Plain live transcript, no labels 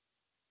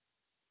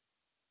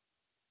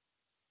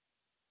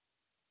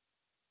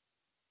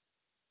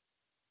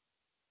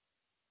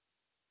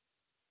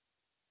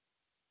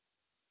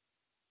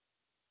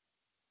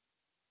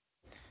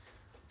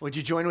Would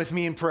you join with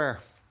me in prayer?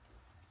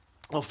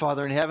 Oh,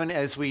 Father in heaven,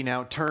 as we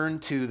now turn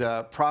to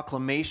the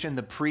proclamation,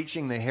 the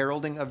preaching, the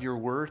heralding of your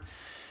word,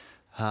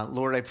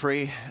 Lord, I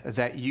pray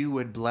that you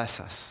would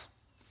bless us.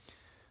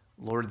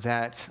 Lord,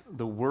 that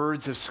the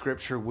words of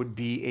Scripture would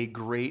be a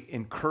great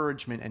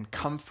encouragement and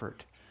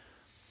comfort.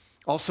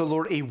 Also,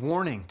 Lord, a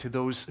warning to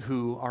those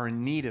who are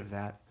in need of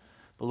that.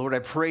 But Lord, I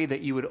pray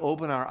that you would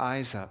open our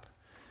eyes up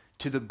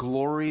to the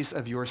glories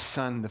of your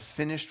Son, the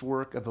finished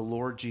work of the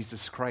Lord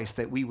Jesus Christ,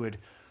 that we would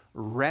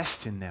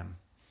rest in them,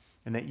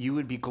 and that you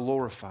would be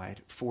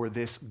glorified for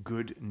this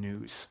good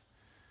news.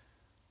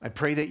 I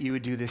pray that you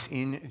would do this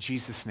in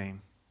Jesus'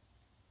 name.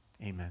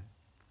 Amen.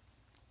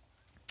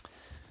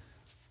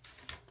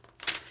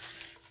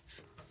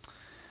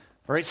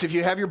 All right, so if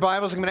you have your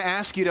Bibles, I'm going to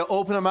ask you to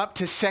open them up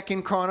to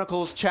 2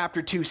 Chronicles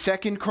chapter 2.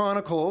 2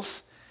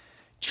 Chronicles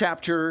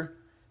chapter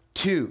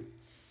 2.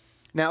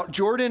 Now,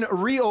 Jordan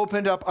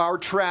reopened up our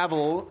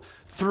travel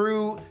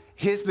through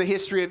the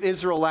history of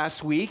Israel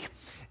last week.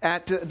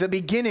 At the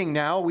beginning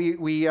now, he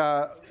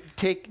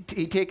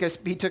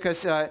took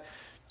us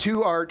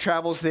to our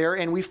travels there,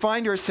 and we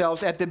find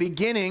ourselves at the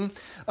beginning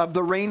of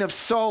the reign of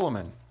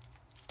Solomon.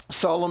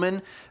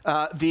 Solomon,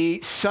 the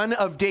son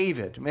of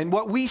David. And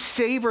what we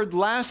savored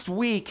last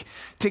week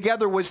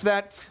together was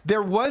that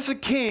there was a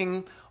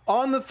king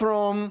on the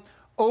throne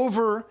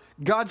over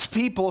God's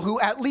people who,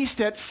 at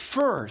least at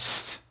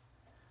first,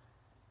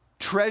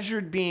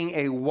 treasured being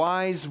a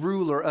wise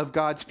ruler of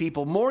God's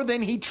people more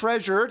than he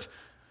treasured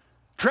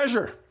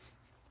treasure.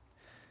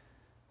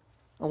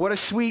 What a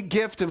sweet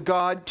gift of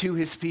God to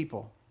his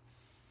people.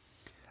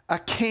 A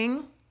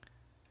king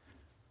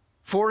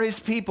for his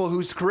people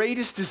whose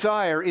greatest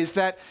desire is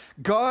that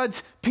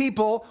God's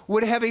people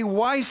would have a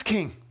wise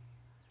king.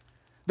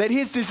 That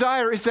his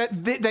desire is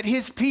that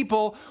his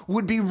people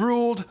would be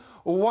ruled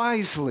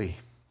wisely.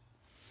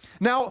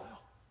 Now,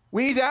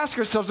 we need to ask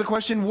ourselves the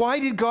question, why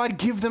did God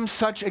give them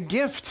such a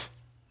gift?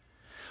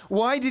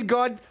 Why did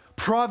God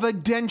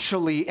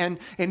providentially and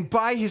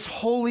by his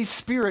Holy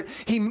Spirit,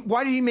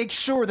 why did he make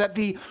sure that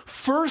the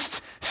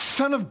first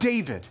son of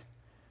David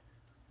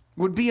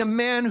would be a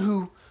man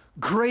who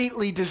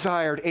greatly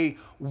desired a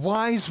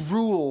wise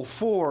rule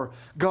for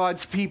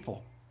God's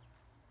people?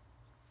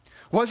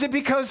 Was it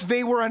because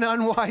they were an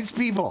unwise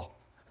people?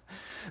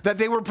 That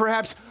they were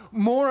perhaps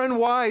more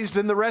unwise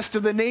than the rest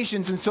of the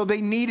nations, and so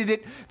they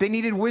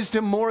needed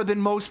wisdom more than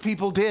most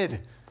people did?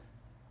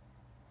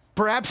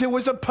 Perhaps it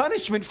was a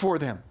punishment for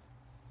them.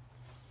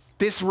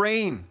 This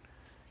reign.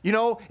 You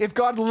know, if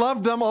God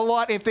loved them a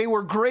lot, if they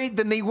were great,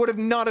 then they would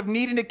not have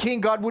needed a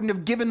king. God wouldn't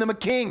have given them a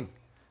king.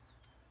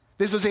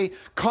 This was a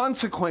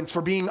consequence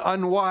for being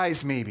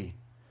unwise, maybe.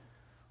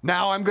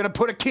 Now I'm going to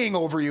put a king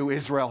over you,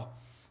 Israel,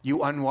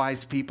 you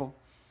unwise people.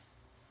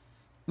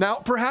 Now,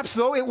 perhaps,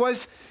 though, it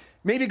was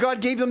maybe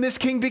God gave them this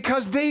king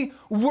because they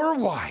were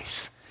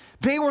wise.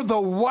 They were the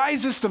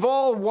wisest of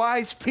all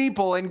wise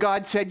people, and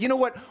God said, you know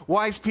what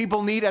wise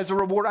people need as a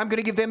reward? I'm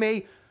going to give them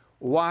a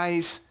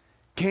wise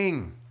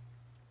king.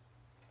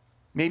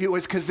 Maybe it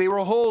was because they were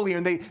holy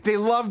and they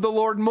loved the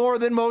Lord more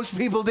than most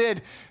people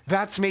did.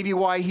 That's maybe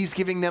why he's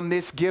giving them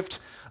this gift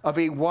of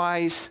a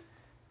wise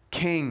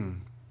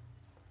king.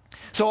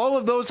 So all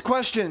of those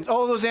questions,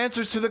 all of those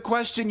answers to the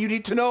question you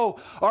need to know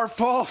are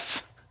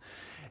false.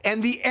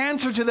 And the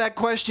answer to that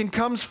question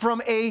comes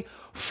from a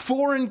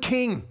foreign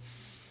king,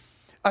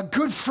 a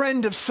good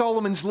friend of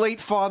Solomon's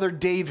late father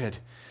David,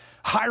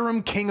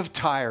 Hiram King of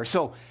Tyre.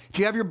 So if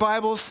you have your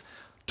Bibles,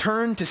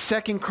 turn to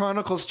 2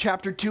 Chronicles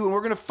chapter 2, and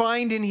we're going to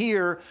find in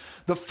here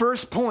the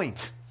first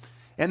point,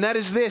 and that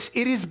is this: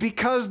 it is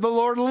because the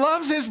Lord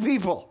loves his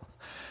people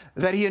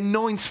that he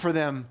anoints for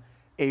them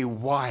a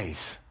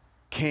wise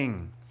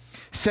king.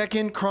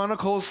 2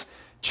 Chronicles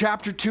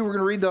chapter 2, we're going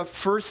to read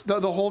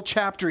the whole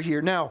chapter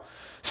here. Now,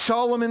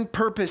 Solomon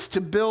purposed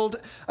to build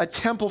a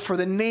temple for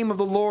the name of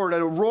the Lord,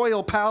 a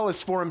royal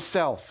palace for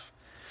himself.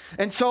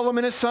 And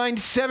Solomon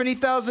assigned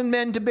 70,000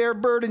 men to bear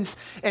burdens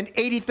and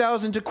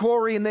 80,000 to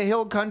quarry in the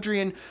hill country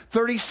and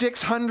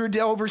 3,600 to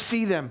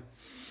oversee them.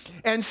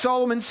 And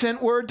Solomon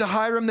sent word to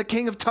Hiram the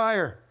king of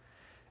Tyre,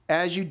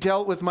 as you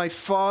dealt with my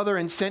father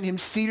and sent him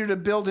cedar to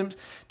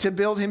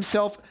build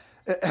himself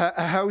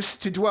a house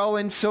to dwell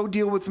in, so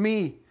deal with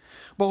me.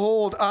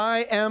 Behold,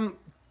 I am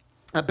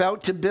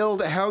about to build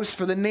a house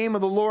for the name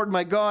of the Lord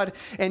my God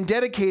and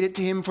dedicate it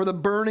to him for the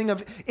burning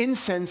of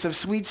incense of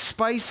sweet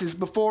spices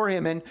before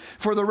him, and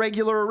for the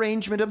regular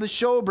arrangement of the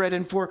showbread,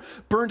 and for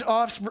burnt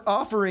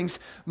offerings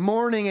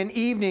morning and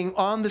evening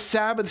on the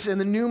Sabbaths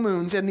and the new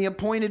moons and the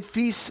appointed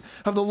feasts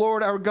of the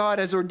Lord our God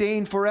as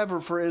ordained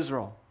forever for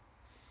Israel.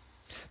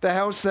 The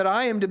house that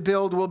I am to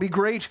build will be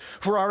great,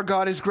 for our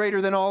God is greater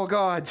than all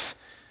gods.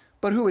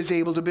 But who is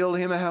able to build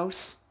him a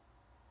house?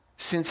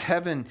 Since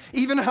heaven,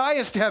 even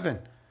highest heaven,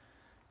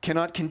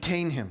 cannot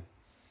contain him.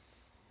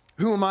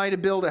 Who am I to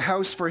build a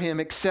house for him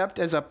except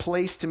as a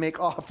place to make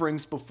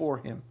offerings before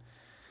him?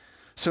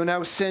 So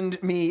now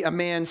send me a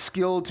man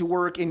skilled to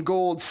work in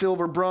gold,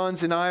 silver,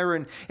 bronze, and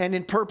iron, and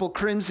in purple,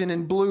 crimson,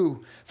 and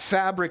blue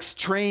fabrics,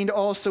 trained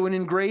also in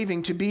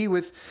engraving, to be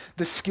with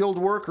the skilled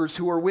workers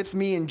who are with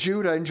me in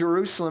Judah and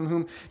Jerusalem,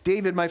 whom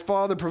David my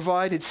father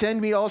provided.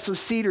 Send me also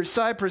cedar,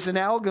 cypress, and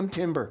algum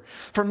timber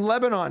from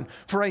Lebanon,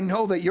 for I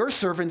know that your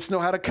servants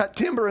know how to cut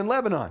timber in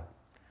Lebanon.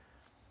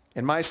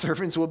 And my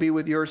servants will be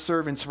with your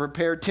servants.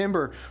 Prepare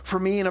timber for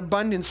me in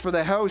abundance, for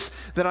the house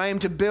that I am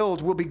to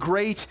build will be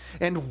great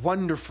and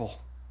wonderful.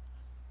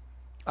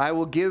 I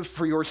will give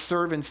for your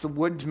servants, the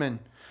woodmen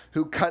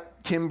who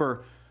cut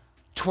timber,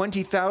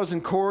 20,000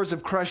 cores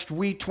of crushed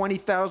wheat,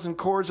 20,000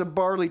 cores of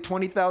barley,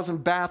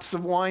 20,000 baths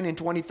of wine, and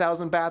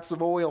 20,000 baths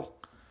of oil.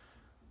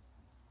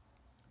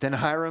 Then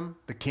Hiram,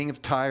 the king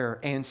of Tyre,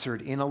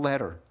 answered in a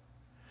letter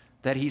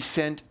that he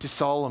sent to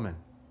Solomon,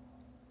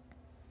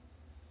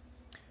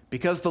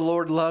 because the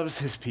Lord loves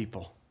his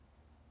people,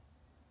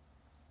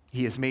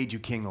 he has made you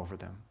king over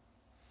them.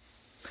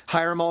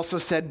 Hiram also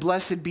said,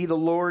 blessed be the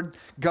Lord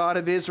God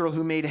of Israel,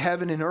 who made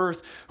heaven and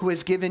earth, who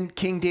has given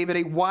King David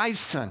a wise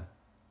son,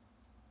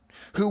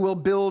 who will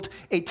build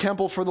a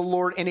temple for the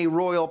Lord and a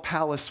royal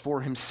palace for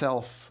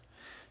himself.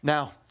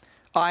 Now,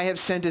 I have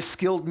sent a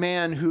skilled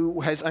man who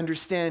has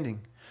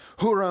understanding,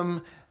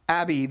 Hiram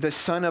Abi, the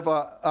son of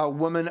a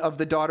woman of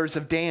the daughters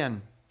of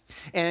Dan.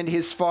 And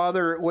his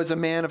father was a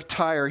man of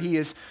Tyre. He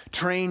is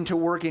trained to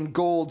work in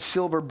gold,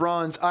 silver,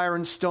 bronze,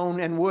 iron, stone,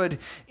 and wood,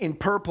 in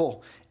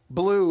purple,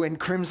 blue, and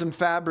crimson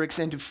fabrics,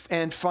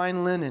 and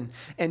fine linen,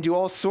 and do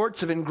all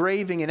sorts of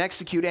engraving and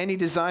execute any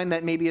design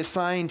that may be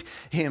assigned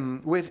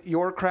him with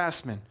your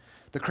craftsmen,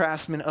 the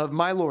craftsmen of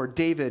my lord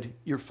David,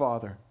 your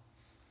father.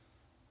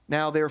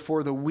 Now,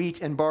 therefore, the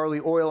wheat and barley,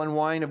 oil and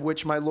wine of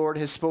which my Lord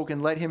has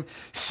spoken, let him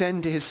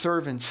send to his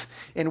servants,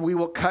 and we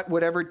will cut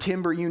whatever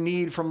timber you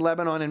need from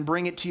Lebanon and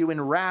bring it to you in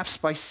rafts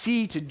by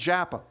sea to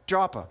Joppa,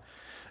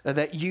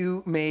 that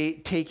you may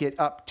take it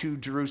up to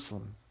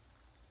Jerusalem.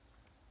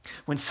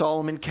 When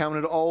Solomon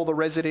counted all the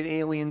resident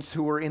aliens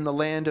who were in the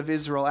land of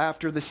Israel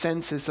after the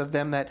census of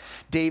them that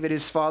David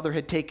his father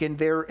had taken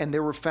there, and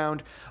there were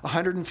found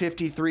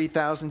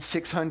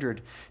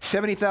 153,600.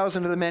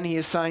 70,000 of the men he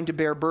assigned to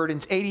bear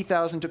burdens,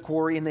 80,000 to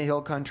quarry in the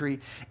hill country,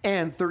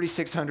 and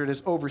 3,600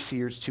 as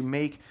overseers to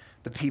make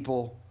the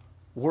people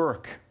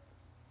work.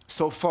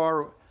 So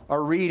far,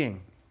 our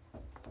reading.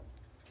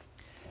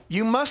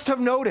 You must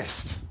have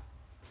noticed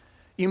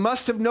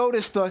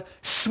the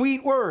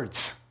sweet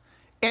words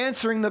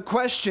answering the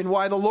question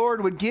why the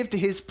Lord would give to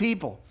his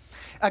people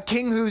a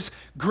king whose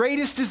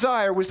greatest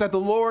desire was that the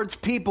Lord's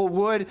people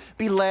would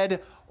be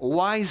led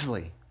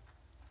wisely.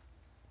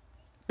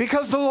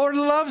 Because the Lord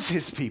loves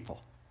his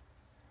people.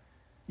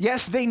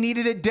 Yes, they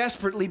needed it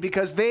desperately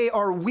because they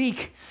are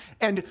weak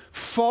and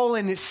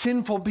fallen,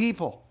 sinful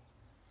people.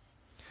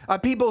 A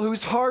people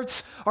whose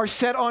hearts are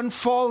set on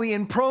folly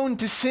and prone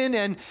to sin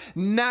and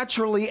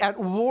naturally at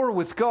war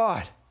with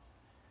God.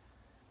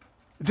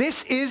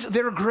 This is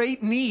their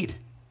great need.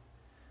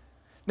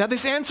 Now,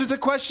 this answers the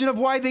question of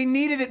why they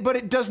needed it, but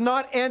it does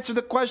not answer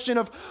the question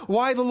of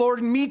why the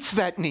Lord meets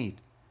that need.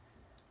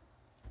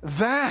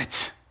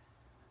 That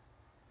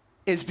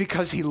is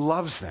because he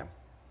loves them.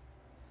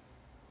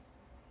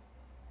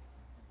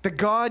 The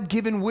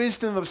God-given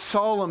wisdom of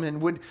Solomon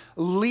would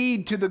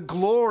lead to the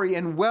glory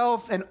and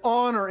wealth and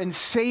honor and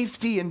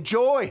safety and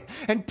joy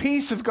and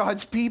peace of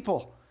God's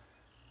people.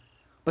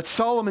 But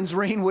Solomon's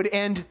reign would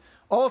end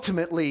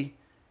ultimately,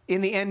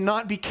 in the end,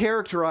 not be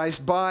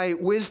characterized by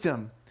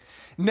wisdom.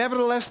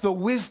 Nevertheless, the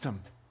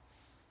wisdom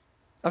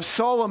of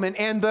Solomon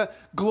and the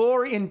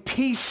glory and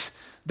peace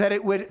that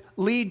it would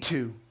lead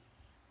to,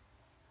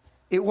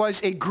 it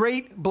was a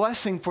great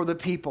blessing for the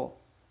people.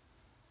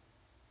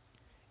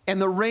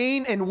 And the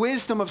reign and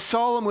wisdom of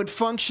Solomon would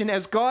function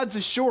as God's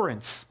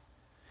assurance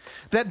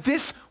that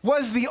this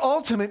was the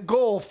ultimate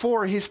goal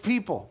for his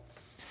people.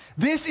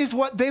 This is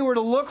what they were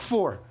to look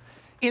for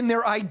in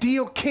their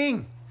ideal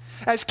king.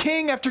 As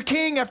king after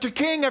king after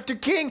king after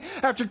king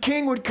after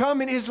king would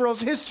come in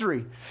Israel's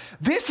history.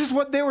 This is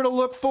what they were to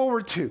look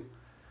forward to.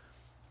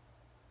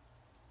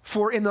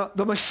 For in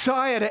the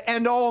Messiah to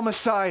end all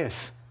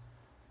Messiahs.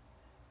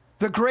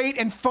 The great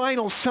and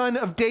final son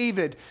of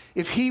David,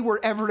 if he were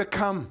ever to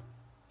come.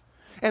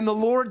 And the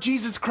Lord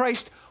Jesus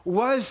Christ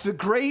was the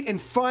great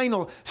and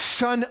final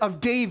son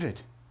of David.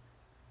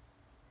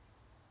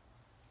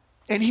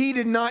 And he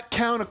did not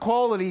count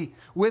equality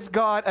with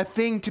God a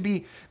thing to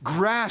be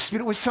grasped.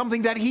 It was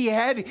something that he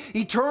had,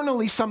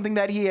 eternally something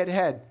that he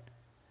had.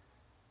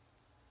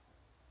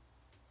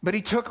 But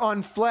he took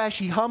on flesh,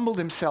 he humbled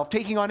himself,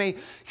 taking on a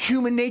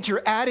human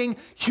nature, adding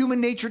human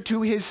nature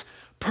to his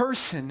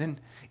person.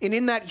 And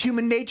in that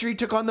human nature, he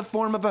took on the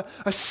form of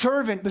a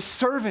servant, the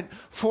servant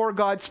for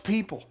God's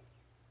people.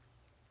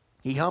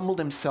 He humbled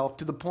himself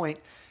to the point,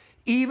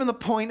 even the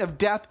point of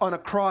death on a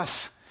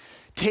cross,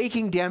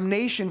 taking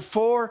damnation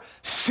for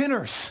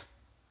sinners.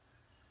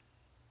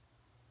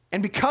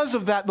 And because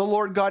of that, the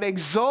Lord God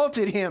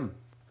exalted him,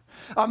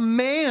 a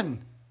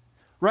man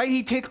right?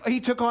 He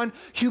took on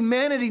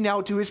humanity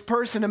now to his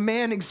person, a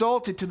man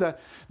exalted to the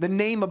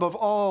name above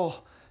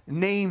all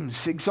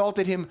names,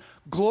 exalted him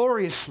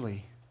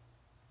gloriously.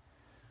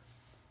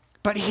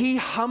 But he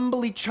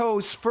humbly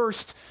chose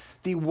first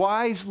the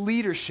wise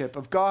leadership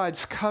of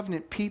God's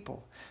covenant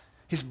people,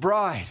 his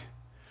bride.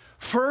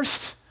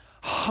 First,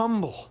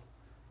 humble,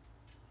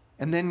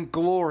 and then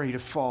glory to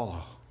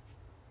follow.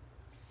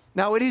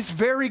 Now, it is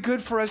very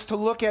good for us to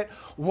look at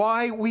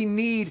why we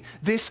need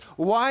this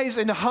wise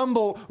and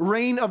humble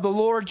reign of the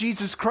Lord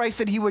Jesus Christ,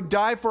 that he would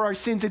die for our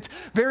sins. It's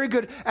very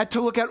good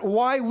to look at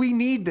why we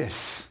need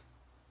this.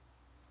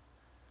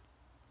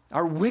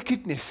 Our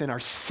wickedness and our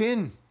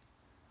sin,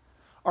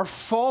 our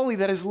folly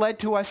that has led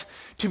to us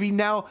to be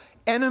now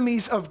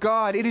enemies of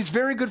God. It is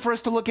very good for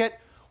us to look at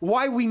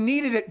why we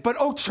needed it.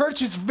 But,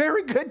 church, it's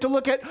very good to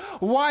look at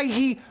why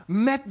he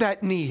met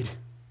that need.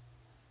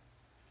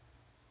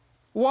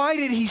 Why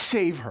did he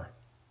save her?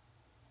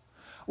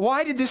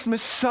 Why did this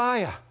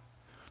Messiah,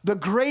 the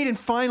great and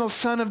final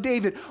Son of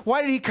David,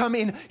 why did he come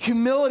in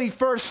humility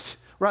first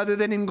rather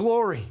than in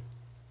glory?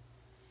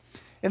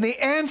 And the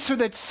answer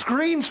that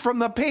screams from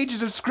the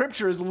pages of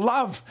Scripture is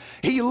love.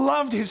 He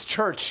loved his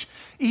church,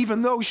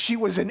 even though she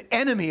was an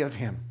enemy of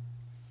him.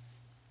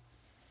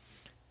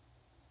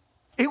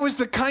 It was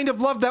the kind of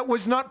love that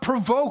was not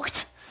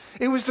provoked.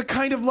 It was the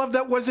kind of love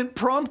that wasn't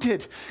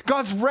prompted.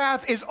 God's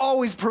wrath is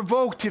always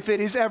provoked if it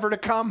is ever to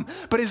come,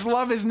 but his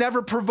love is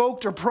never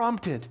provoked or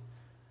prompted.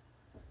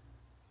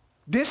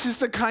 This is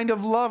the kind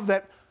of love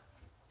that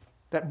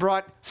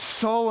brought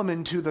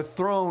Solomon to the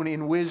throne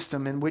in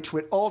wisdom, and which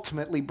would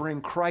ultimately bring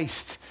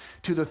Christ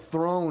to the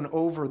throne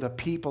over the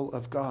people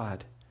of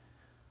God.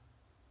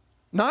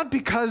 Not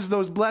because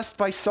those blessed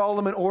by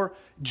Solomon or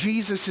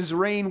Jesus'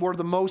 reign were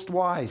the most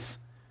wise,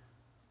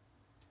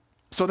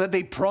 so that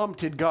they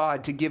prompted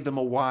God to give them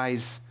a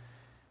wise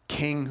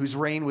king whose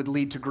reign would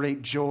lead to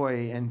great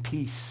joy and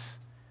peace.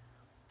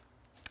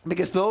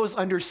 Because those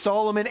under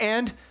Solomon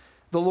and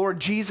the Lord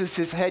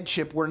Jesus'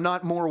 headship were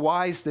not more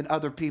wise than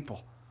other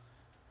people.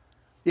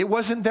 It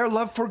wasn't their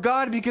love for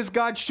God, because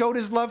God showed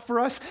his love for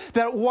us,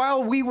 that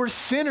while we were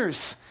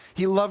sinners,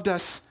 he loved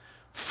us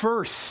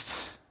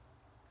first.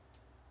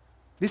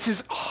 This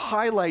is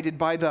highlighted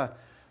by the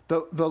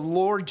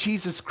Lord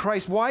Jesus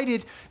Christ. Why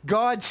did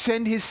God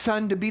send his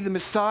Son to be the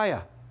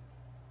Messiah?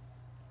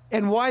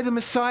 And why the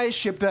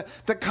Messiahship,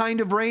 the kind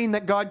of reign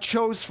that God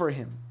chose for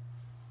him?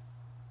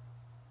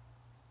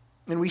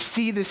 And we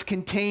see this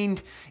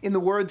contained in the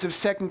words of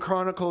 2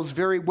 Chronicles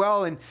very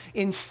well. And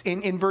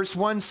in verse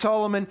 1,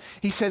 Solomon,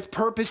 he says,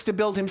 purpose to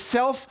build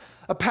himself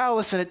a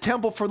palace and a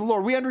temple for the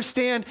Lord. We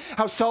understand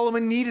how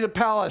Solomon needed a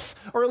palace,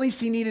 or at least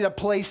he needed a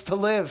place to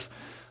live.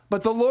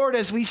 But the Lord,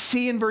 as we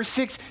see in verse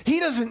 6, he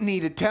doesn't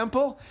need a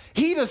temple.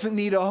 He doesn't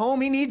need a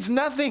home. He needs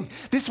nothing.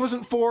 This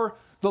wasn't for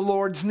the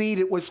Lord's need.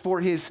 It was for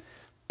his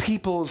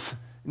people's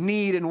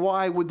need. And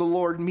why would the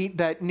Lord meet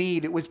that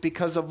need? It was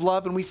because of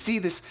love. And we see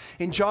this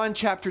in John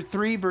chapter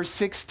 3, verse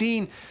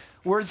 16,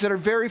 words that are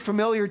very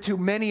familiar to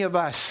many of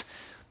us.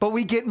 But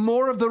we get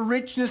more of the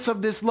richness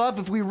of this love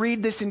if we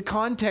read this in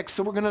context.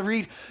 So we're going to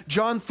read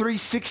John 3,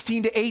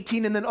 16 to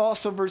 18, and then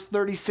also verse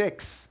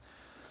 36.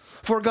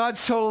 For God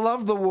so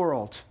loved the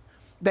world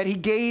that he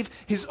gave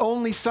his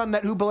only Son,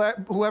 that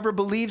whoever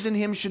believes in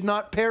him should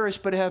not perish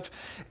but have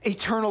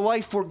eternal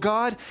life. For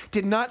God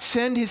did not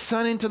send his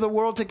Son into the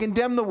world to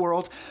condemn the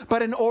world,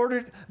 but in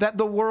order that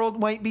the world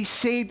might be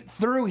saved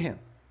through him.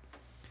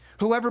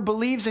 Whoever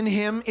believes in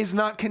him is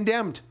not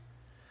condemned,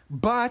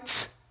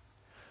 but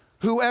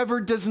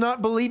whoever does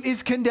not believe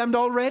is condemned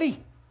already,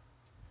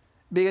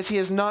 because he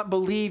has not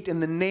believed in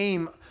the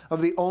name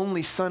of the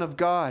only Son of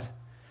God.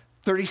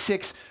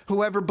 36,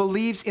 whoever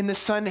believes in the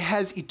Son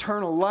has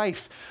eternal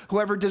life.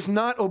 Whoever does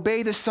not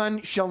obey the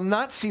Son shall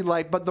not see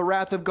life, but the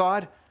wrath of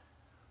God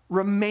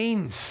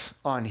remains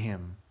on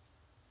him.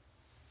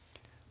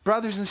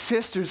 Brothers and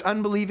sisters,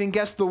 unbelieving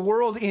guests, the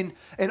world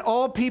and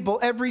all people,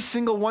 every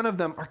single one of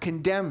them, are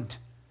condemned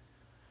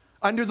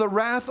under the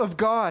wrath of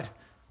God.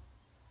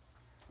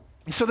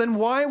 So then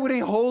why would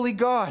a holy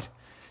God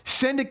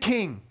send a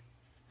king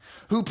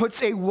who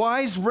puts a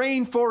wise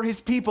reign for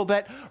his people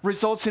that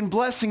results in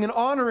blessing and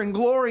honor and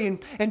glory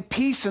and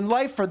peace and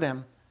life for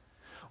them?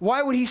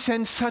 Why would he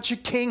send such a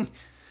king?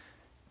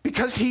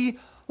 Because he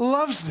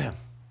loves them.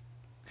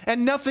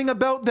 And nothing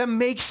about them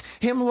makes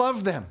him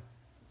love them.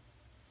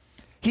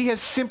 He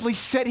has simply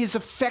set his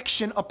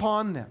affection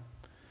upon them.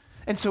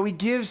 And so he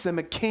gives them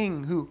a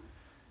king who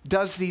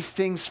does these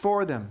things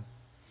for them.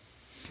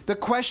 The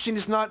question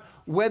is not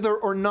whether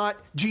or not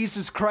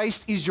Jesus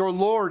Christ is your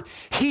Lord.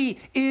 He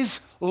is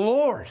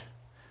Lord.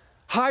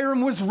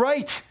 Hiram was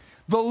right.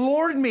 The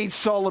Lord made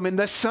Solomon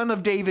the son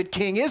of David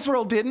king.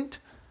 Israel didn't.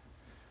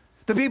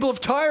 The people of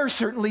Tyre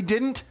certainly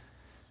didn't.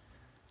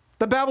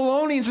 The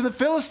Babylonians and the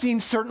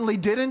Philistines certainly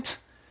didn't.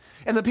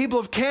 And the people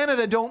of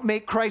Canada don't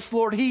make Christ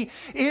Lord. He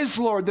is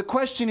Lord. The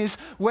question is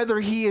whether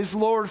he is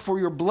Lord for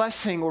your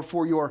blessing or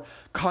for your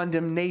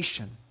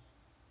condemnation.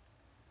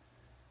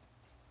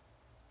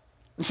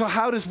 And so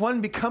how does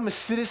one become a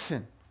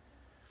citizen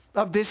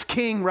of this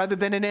king rather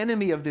than an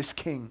enemy of this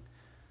king.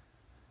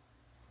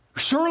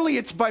 Surely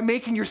it's by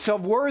making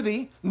yourself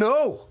worthy.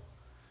 No.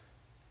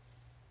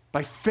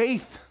 By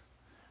faith,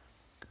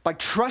 by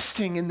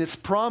trusting in this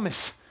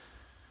promise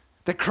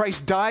that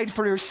Christ died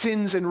for your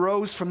sins and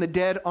rose from the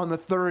dead on the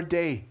third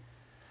day.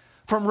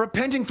 From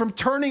repenting, from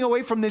turning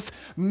away from this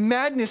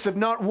madness of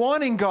not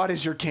wanting God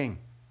as your king.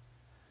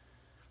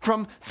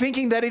 From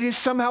thinking that it is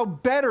somehow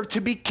better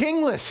to be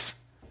kingless,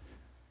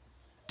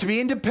 to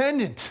be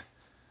independent,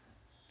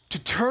 to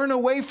turn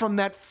away from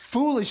that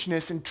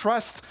foolishness and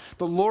trust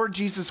the Lord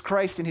Jesus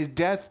Christ in his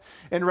death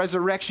and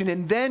resurrection.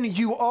 And then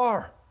you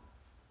are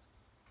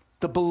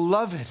the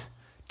beloved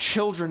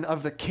children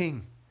of the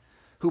King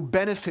who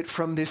benefit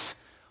from this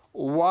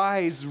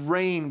wise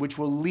reign which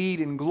will lead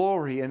in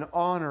glory and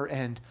honor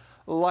and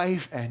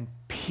life and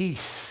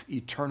peace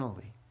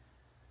eternally.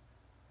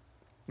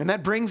 And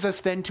that brings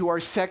us then to our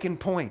second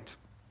point.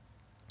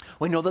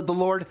 We know that the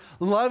Lord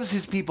loves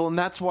his people, and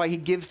that's why he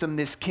gives them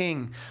this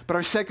king. But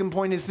our second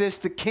point is this: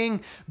 the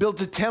king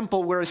builds a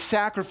temple where a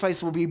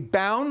sacrifice will be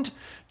bound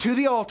to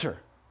the altar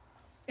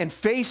and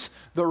face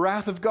the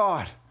wrath of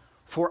God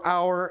for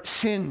our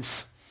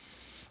sins.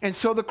 And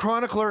so the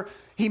chronicler,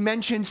 he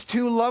mentions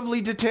two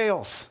lovely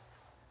details.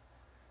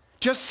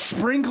 Just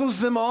sprinkles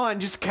them on,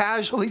 just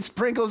casually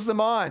sprinkles them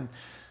on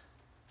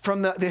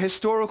from the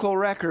historical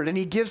record. And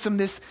he gives them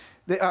this,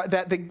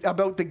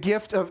 about the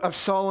gift of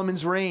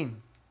Solomon's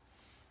reign.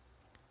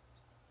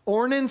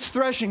 Ornan's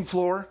threshing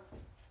floor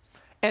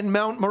and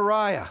Mount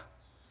Moriah.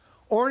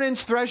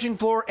 Ornan's threshing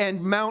floor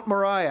and Mount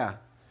Moriah.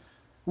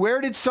 Where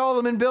did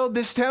Solomon build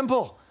this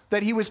temple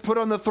that he was put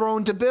on the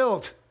throne to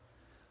build?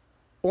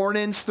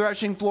 Ornan's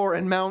threshing floor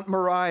and Mount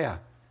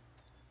Moriah.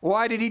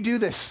 Why did he do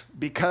this?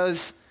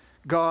 Because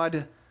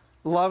God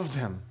loved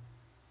them.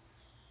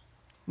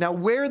 Now,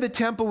 where the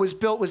temple was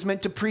built was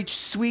meant to preach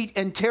sweet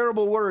and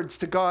terrible words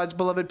to God's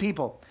beloved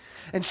people.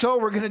 And so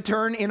we're going to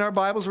turn in our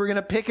Bibles, we're going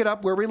to pick it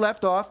up where we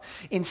left off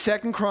in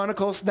 2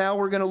 Chronicles. Now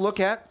we're going to look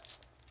at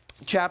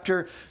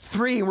chapter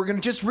 3, and we're going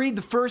to just read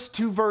the first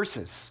two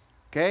verses,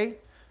 okay?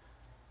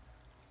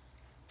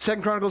 2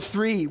 Chronicles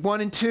 3,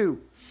 1 and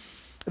 2.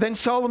 Then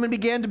Solomon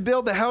began to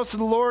build the house of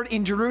the Lord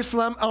in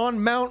Jerusalem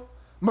on Mount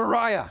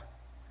Moriah,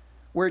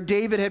 where where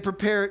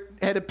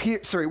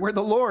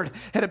the Lord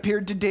had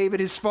appeared to David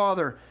his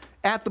father,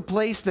 at the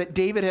place that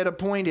David had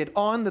appointed,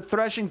 on the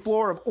threshing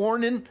floor of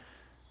Ornan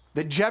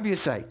the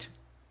Jebusite.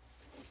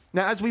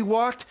 Now, as we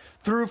walked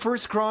through 1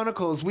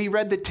 Chronicles, we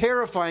read the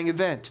terrifying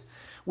event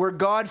where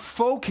God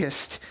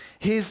focused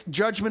his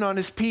judgment on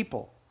his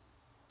people,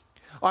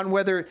 on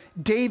whether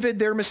David,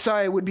 their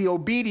Messiah, would be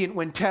obedient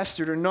when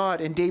tested or not,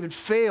 and David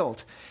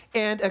failed.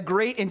 And a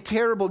great and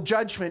terrible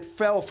judgment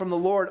fell from the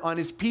Lord on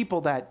his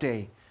people that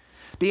day.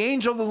 The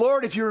angel of the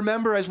Lord, if you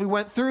remember, as we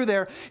went through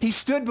there, he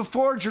stood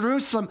before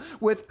Jerusalem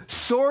with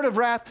sword of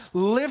wrath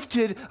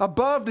lifted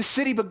above the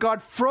city, but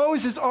God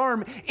froze his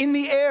arm in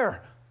the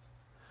air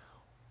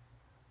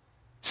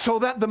so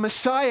that the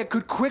Messiah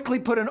could quickly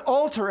put an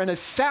altar and a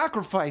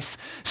sacrifice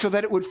so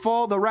that it would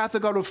fall, the wrath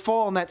of God would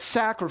fall on that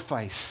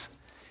sacrifice.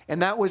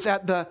 And that was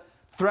at the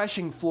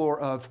threshing floor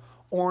of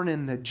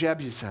Ornan the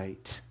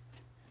Jebusite.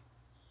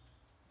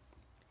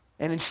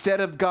 And instead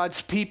of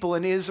God's people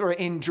in Israel,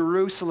 in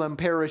Jerusalem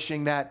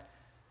perishing, that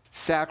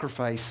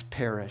sacrifice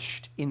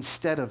perished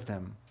instead of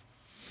them.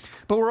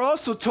 But we're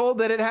also told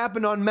that it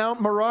happened on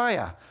Mount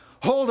Moriah.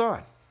 Hold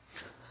on.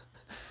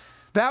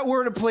 That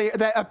word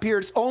that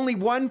appears only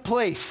one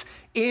place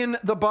in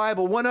the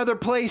Bible, one other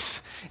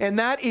place, and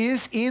that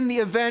is in the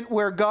event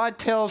where God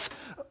tells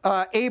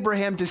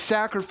Abraham to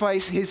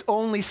sacrifice his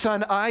only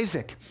son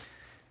Isaac.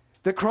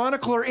 The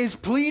chronicler is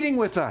pleading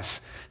with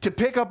us to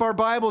pick up our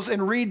Bibles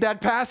and read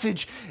that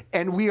passage,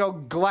 and we are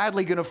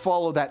gladly going to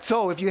follow that.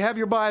 So if you have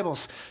your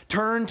Bibles,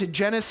 turn to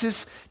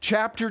Genesis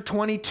chapter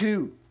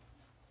 22.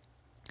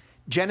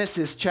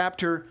 Genesis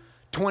chapter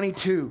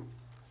 22.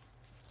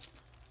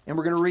 And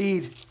we're going to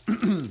read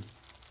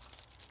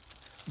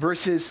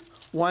verses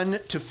 1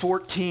 to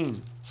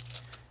 14.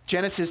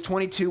 Genesis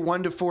 22,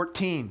 1 to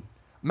 14.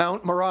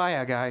 Mount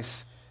Moriah,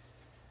 guys.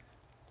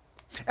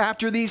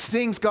 After these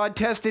things, God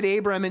tested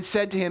Abraham and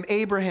said to him,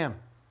 Abraham.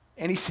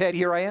 And he said,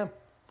 here I am.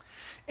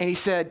 And he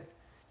said,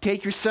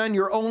 take your son,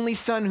 your only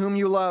son whom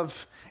you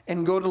love,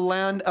 and go to the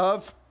land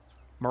of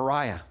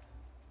Moriah,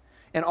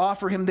 and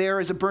offer him there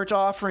as a burnt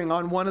offering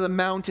on one of the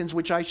mountains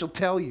which I shall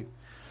tell you.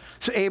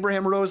 So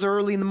Abraham rose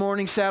early in the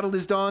morning, saddled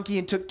his donkey,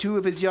 and took 2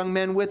 of his young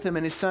men with him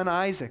and his son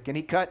Isaac. And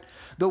he cut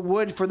the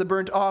wood for the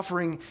burnt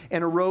offering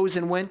and arose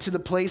and went to the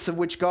place of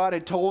which God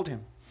had told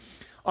him.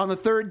 On the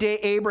third day,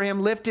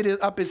 Abraham lifted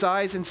up his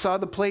eyes and saw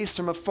the place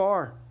from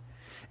afar.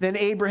 Then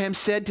Abraham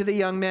said to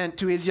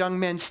his young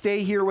men,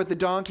 stay here with the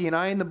donkey, and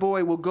I and the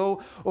boy will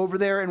go over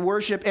there and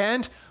worship,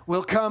 and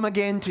will come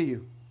again to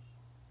you.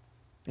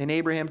 And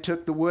Abraham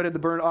took the wood of the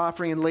burnt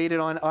offering and laid it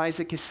on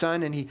Isaac his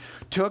son, and he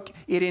took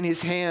in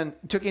his hand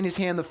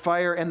the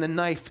fire and the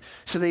knife.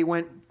 So they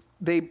went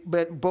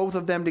both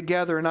of them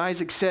together. And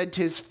Isaac said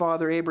to his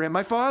father Abraham,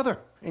 my father.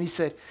 And he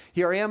said,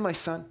 here I am, my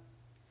son.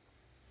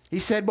 He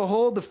said,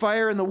 behold, the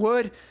fire and the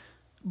wood,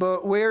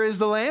 but where is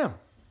the lamb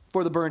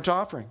for the burnt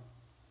offering?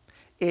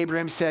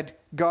 Abraham said,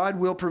 God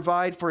will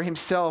provide for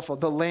himself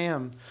the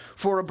lamb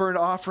for a burnt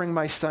offering,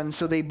 my son.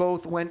 So they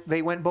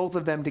went both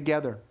of them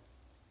together.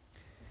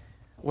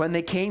 When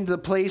they came to the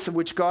place of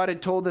which God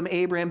had told them,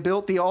 Abraham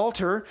built the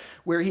altar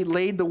where he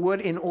laid the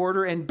wood in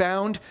order and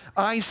bound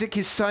Isaac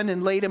his son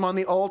and laid him on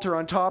the altar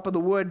on top of the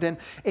wood. Then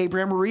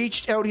Abraham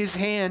reached out his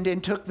hand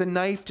and took the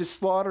knife to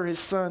slaughter his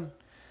son.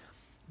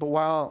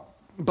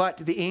 But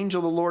the angel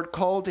of the Lord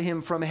called to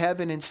him from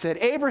heaven and said,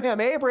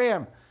 Abraham,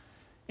 Abraham.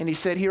 And he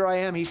said, here I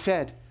am. He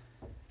said,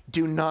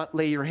 do not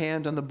lay your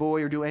hand on the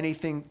boy or do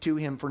anything to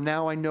him. For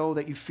now I know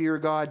that you fear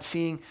God,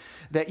 seeing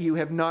that you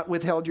have not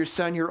withheld your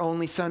son, your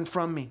only son,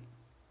 from me.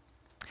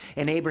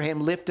 And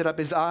Abraham lifted up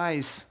his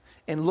eyes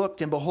and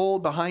looked, and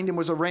behold, behind him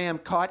was a ram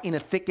caught in a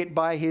thicket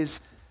by his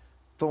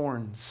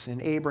thorns.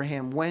 And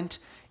Abraham went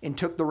and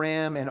took the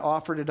ram and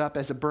offered it up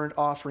as a burnt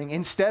offering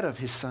instead of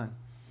his son.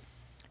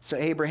 So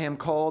Abraham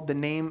called the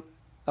name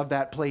of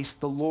that place,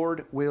 the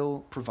Lord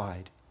will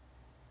provide.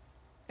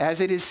 As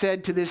it is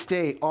said to this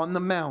day, on the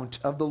mount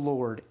of the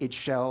Lord it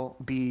shall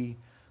be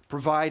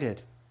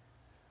provided.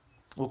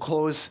 We'll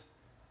close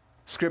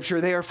Scripture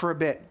there for a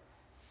bit.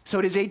 So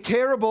it is a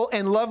terrible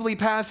and lovely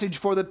passage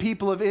for the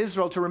people of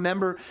Israel to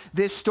remember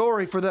this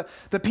story. For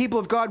the people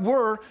of God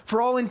were,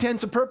 for all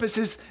intents and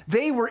purposes,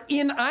 they were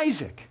in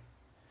Isaac.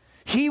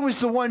 He was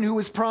the one who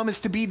was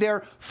promised to be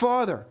their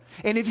father.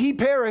 And if he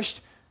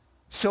perished,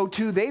 so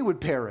too they would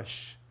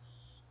perish.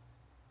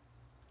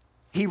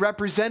 He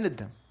represented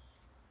them.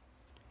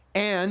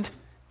 And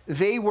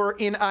they were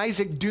in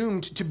Isaac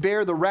doomed to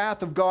bear the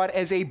wrath of God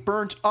as a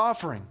burnt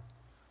offering.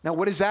 Now,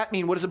 what does that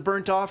mean? What is a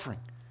burnt offering?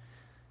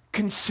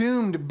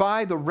 Consumed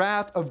by the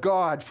wrath of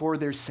God for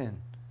their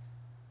sin.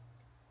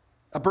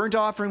 A burnt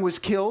offering was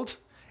killed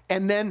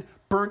and then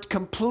burnt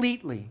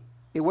completely.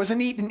 It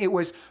wasn't eaten, it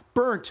was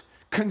burnt,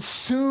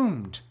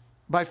 consumed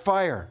by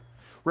fire,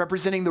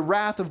 representing the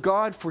wrath of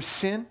God for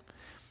sin.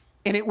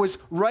 And it was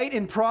right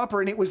and proper,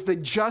 and it was the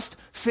just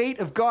fate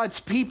of God's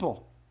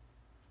people,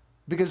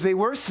 because they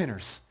were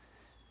sinners,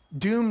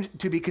 doomed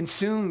to be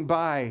consumed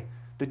by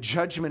the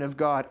judgment of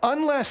God,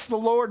 unless the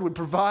Lord would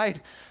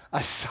provide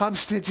a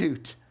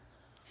substitute.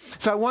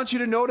 So I want you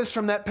to notice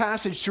from that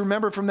passage, to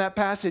remember from that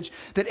passage,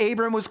 that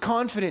Abram was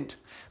confident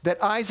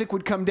that Isaac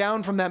would come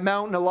down from that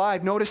mountain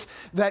alive. Notice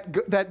that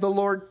the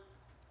Lord,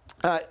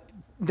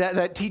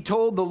 that he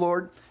told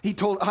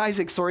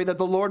Isaac, that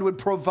the Lord would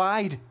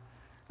provide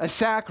a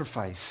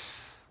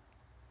sacrifice.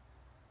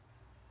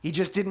 He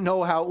just didn't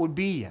know how it would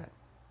be yet.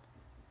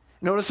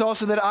 Notice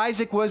also that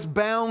Isaac was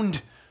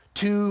bound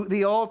to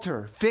the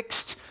altar,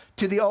 fixed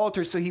to the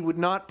altar, so he would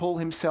not pull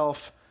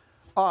himself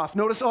off.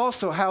 Notice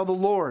also how the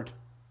Lord,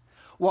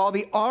 while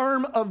the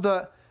arm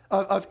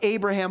of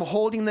Abraham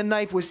holding the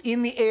knife was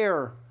in the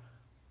air,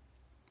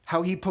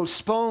 how he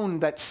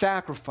postponed that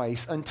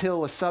sacrifice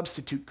until a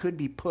substitute could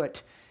be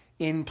put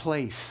in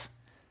place,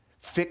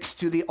 fixed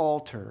to the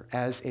altar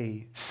as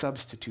a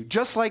substitute.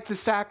 Just like the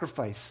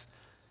sacrifice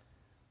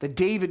that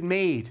David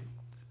made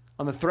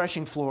on the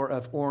threshing floor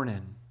of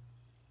Ornan.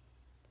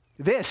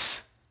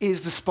 This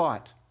is the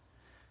spot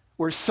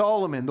where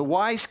Solomon, the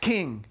wise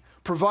king,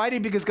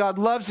 provided because God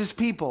loves his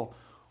people,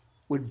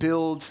 would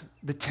build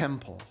the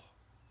temple.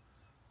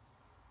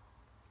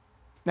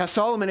 Now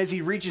Solomon, as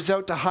he reaches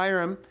out to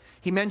Hiram,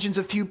 he mentions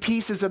a few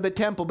pieces of the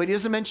temple, but he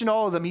doesn't mention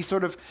all of them. He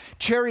sort of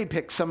cherry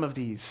picks some of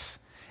these.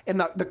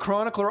 And the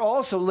chronicler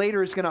also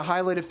later is going to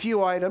highlight a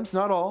few items,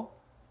 not all.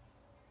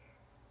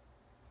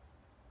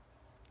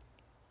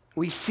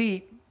 We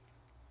see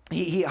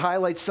he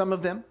highlights some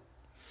of them.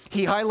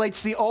 He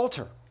highlights the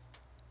altar,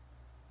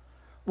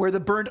 where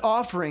the burnt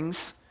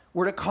offerings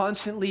were to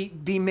constantly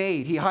be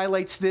made. He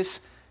highlights this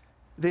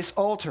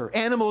altar.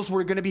 Animals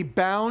were going to be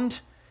bound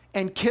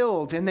and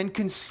killed and then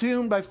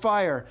consumed by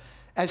fire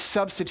as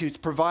substitutes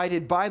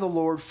provided by the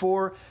Lord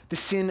for the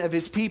sin of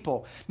his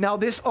people. Now,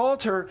 this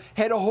altar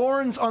had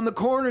horns on the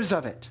corners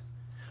of it.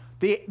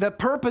 The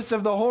purpose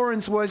of the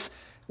horns was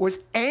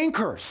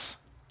anchors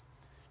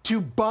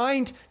to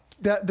bind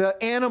the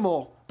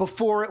animal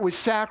before it was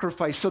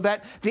sacrificed, so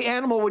that the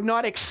animal would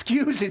not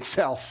excuse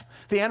itself.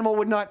 The animal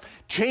would not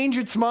change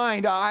its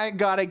mind. I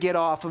got to get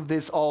off of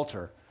this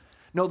altar.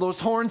 No, those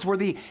horns were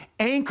the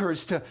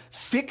anchors to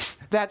fix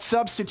that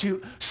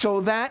substitute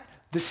so that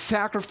the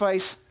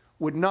sacrifice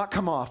would not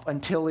come off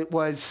until it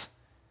was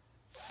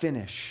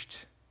finished.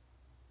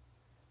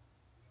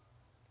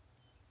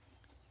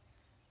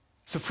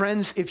 So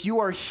friends, if you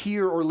are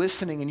here or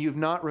listening and you've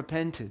not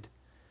repented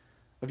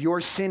of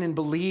your sin and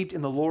believed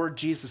in the Lord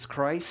Jesus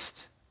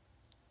Christ,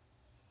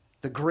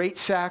 the great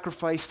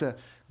sacrifice, the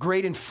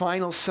great and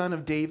final Son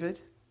of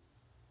David,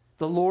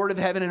 the Lord of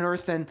heaven and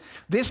earth, and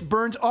this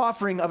burnt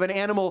offering of an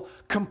animal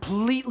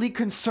completely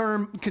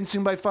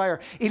consumed by fire,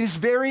 it is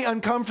very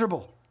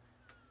uncomfortable.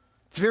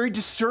 It's very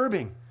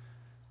disturbing.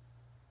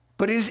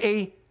 But it is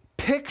a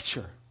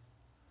picture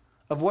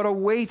of what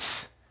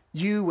awaits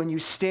you when you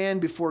stand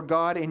before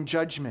God in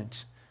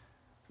judgment,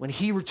 when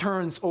he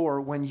returns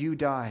or when you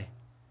die.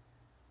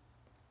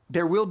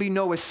 There will be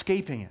no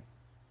escaping it.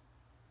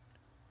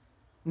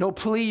 No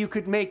plea you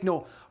could make,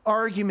 no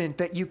argument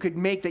that you could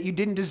make that you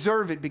didn't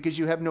deserve it because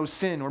you have no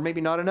sin, or maybe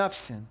not enough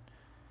sin.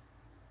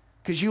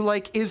 Because you,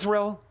 like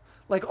Israel,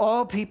 like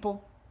all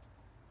people,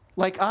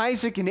 like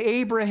Isaac and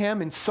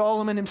Abraham and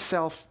Solomon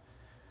himself,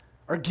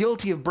 are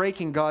guilty of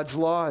breaking God's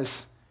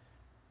laws.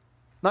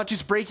 Not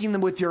just breaking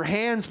them with your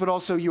hands, but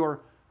also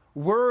your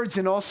words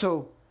and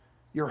also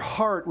your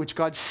heart, which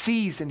God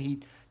sees and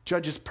he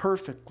judges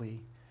perfectly.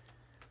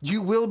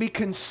 You will be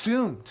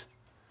consumed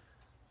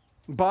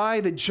by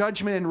the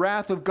judgment and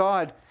wrath of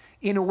God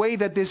in a way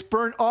that this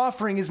burnt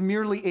offering is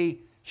merely a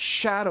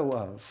shadow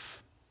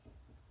of.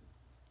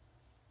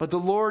 But the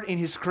Lord, in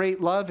his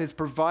great love, has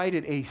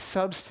provided a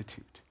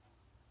substitute.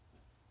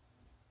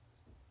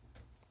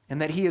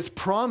 And that he has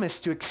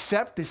promised to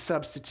accept this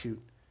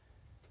substitute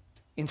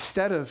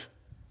instead of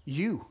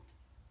you.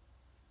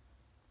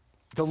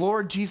 The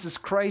Lord Jesus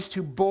Christ,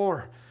 who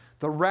bore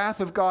the wrath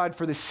of God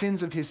for the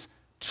sins of his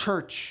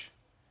church,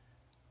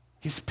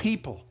 his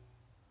people,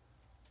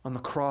 on the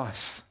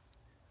cross,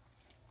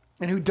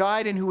 and who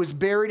died and who was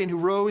buried and who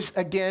rose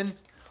again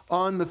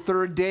on the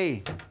third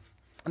day.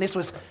 And this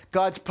was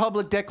God's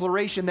public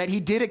declaration that he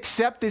did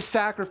accept this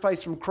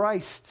sacrifice from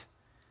Christ.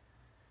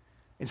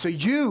 And so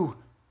you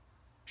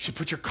should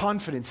put your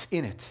confidence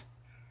in it.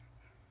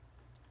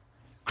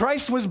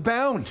 Christ was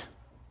bound.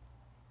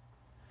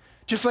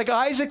 Just like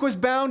Isaac was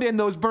bound and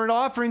those burnt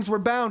offerings were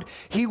bound,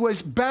 he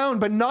was bound,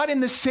 but not in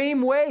the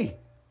same way.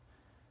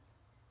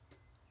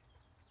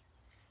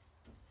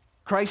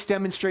 Christ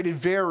demonstrated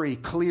very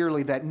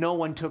clearly that no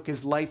one took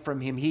his life from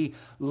him. He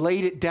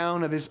laid it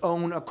down of his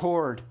own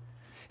accord.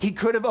 He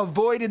could have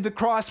avoided the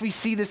cross. We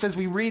see this as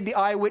we read the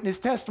eyewitness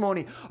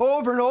testimony.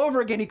 Over and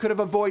over again, he could have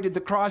avoided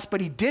the cross, but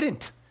he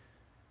didn't.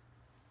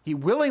 He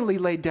willingly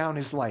laid down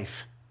his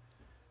life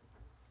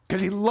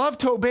because he loved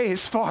to obey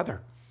his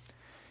Father,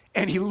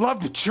 and he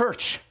loved the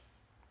church.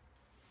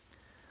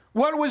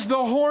 What was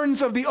the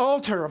horns of the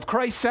altar of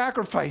Christ's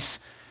sacrifice?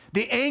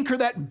 The anchor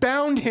that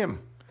bound him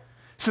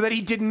so that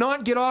he did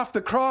not get off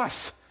the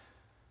cross.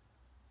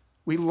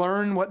 We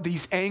learn what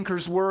these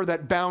anchors were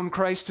that bound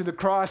Christ to the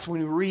cross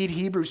when we read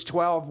Hebrews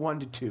 12,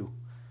 1-2.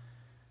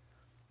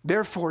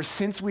 Therefore,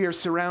 since we are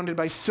surrounded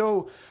by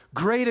so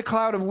great a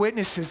cloud of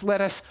witnesses,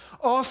 let us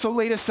also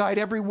lay aside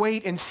every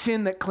weight and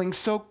sin that clings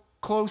so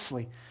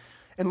closely,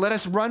 and let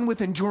us run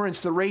with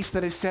endurance the race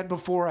that is set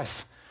before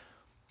us,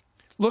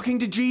 looking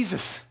to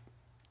Jesus,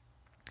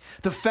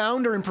 the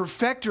founder and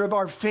perfecter of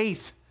our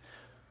faith.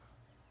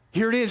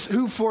 Here it is,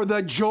 who for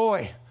the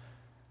joy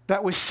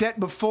that was set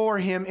before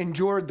him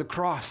endured the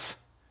cross,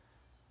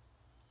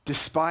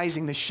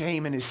 despising the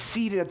shame, and is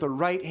seated at the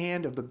right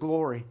hand of the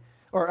glory,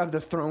 or of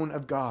the throne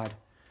of God.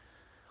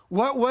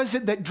 What was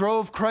it that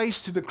drove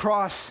Christ to the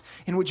cross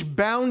and which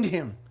bound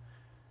him,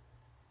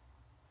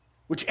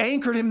 which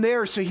anchored him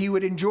there so he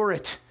would endure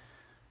it?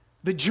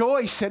 The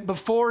joy set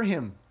before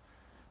him.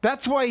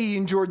 That's why he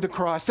endured the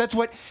cross. That's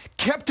what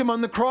kept him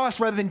on the cross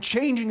rather than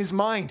changing his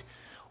mind.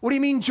 What do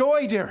you mean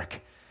joy,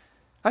 Derek?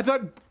 I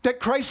thought that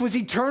Christ was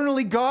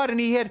eternally God and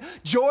he had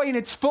joy in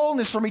its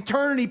fullness from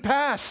eternity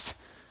past.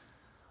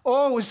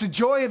 Oh, it was the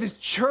joy of his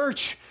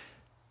church.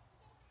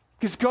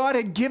 Because God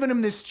had given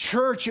him this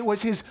church. It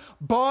was his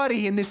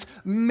body and this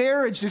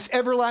marriage, this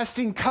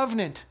everlasting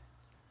covenant.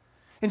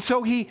 And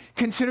so he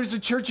considers the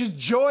church's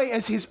joy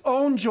as his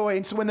own joy.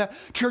 And so when the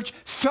church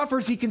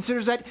suffers, he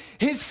considers that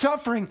his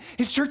suffering.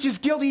 His church's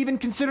guilt, he even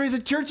considers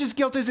the church's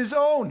guilt as his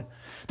own.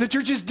 The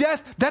church's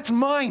death, that's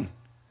mine.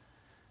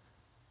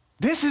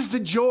 This is the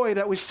joy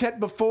that was set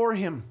before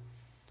him.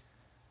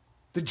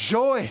 The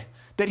joy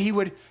that he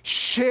would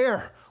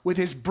share with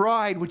his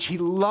bride, which he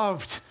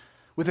loved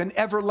with an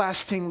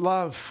everlasting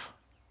love.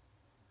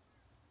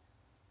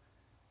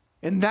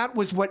 And that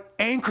was what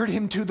anchored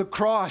him to the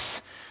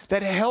cross,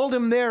 that held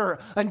him there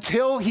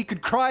until he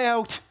could cry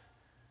out,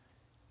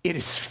 "It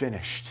is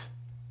finished."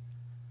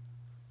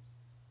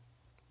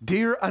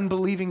 Dear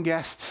unbelieving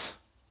guests,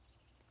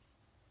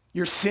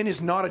 your sin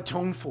is not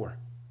atoned for.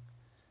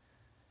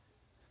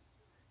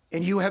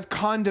 And you have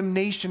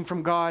condemnation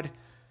from God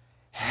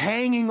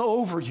hanging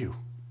over you.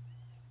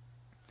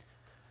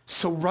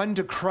 So run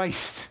to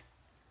Christ,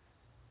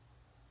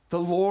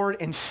 the Lord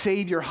and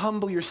Savior.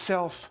 Humble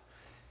yourself.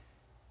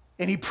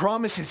 And he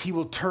promises he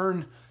will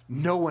turn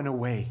no one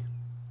away.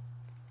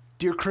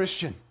 Dear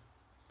Christian,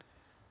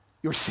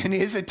 your sin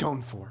is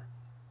atoned for.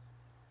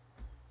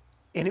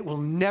 And it will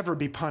never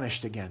be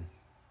punished again.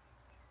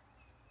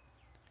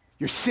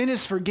 Your sin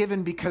is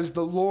forgiven because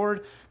the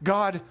Lord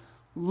God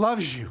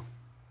loves you.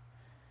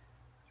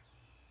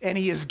 And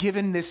he has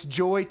given this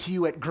joy to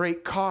you at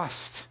great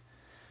cost.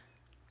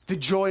 The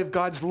joy of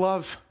God's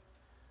love.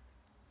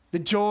 The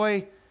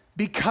joy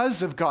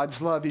because of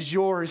God's love is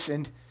yours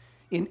and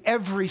in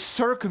every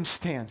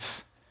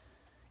circumstance.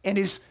 And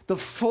is the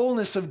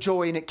fullness of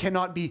joy, and it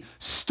cannot be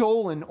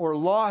stolen or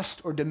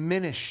lost or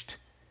diminished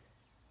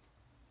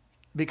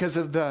because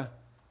of the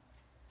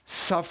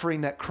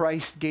suffering that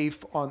Christ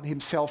gave on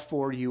himself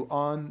for you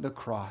on the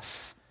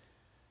cross,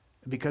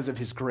 because of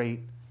his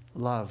great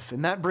love.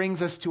 And that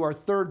brings us to our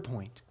third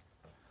point.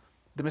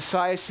 The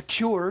Messiah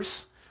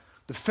secures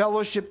the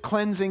fellowship,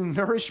 cleansing,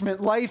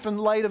 nourishment, life, and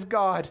light of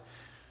God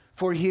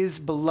for his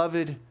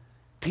beloved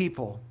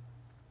people.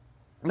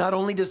 Not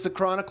only does the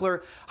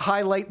chronicler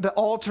highlight the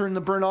altar and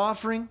the burnt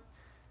offering,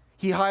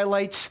 he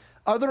highlights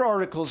other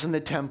articles in the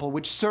temple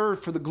which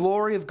serve for the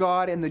glory of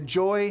God and the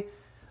joy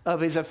of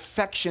his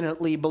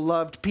affectionately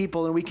beloved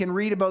people. And we can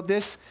read about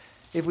this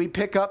if we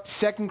pick up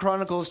 2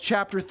 Chronicles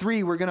chapter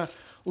 3. We're going to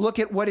look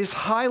at what is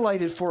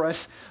highlighted for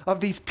us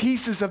of these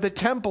pieces of the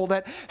temple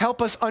that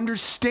help us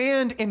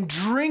understand and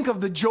drink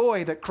of the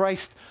joy that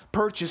Christ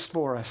purchased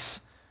for us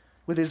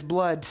with his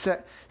blood.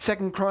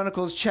 2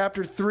 Chronicles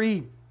chapter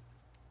 3,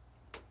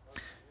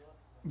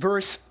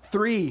 verse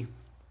 3.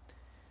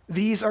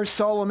 These are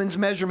Solomon's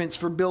measurements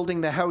for building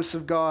the house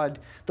of God.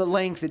 The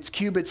length, its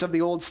cubits of the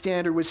old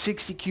standard, was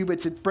 60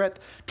 cubits, its breadth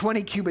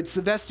 20 cubits.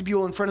 The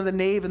vestibule in front of the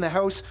nave and the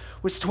house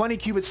was 20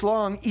 cubits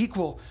long,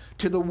 equal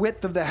to the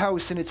width of the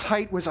house, and its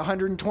height was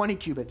 120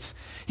 cubits.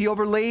 He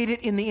overlaid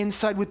it in the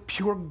inside with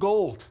pure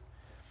gold.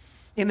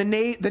 In the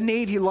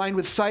nave he lined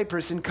with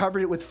cypress and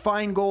covered it with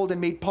fine gold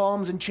and made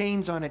palms and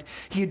chains on it.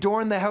 He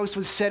adorned the house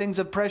with settings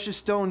of precious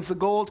stones. The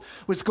gold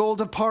was gold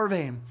of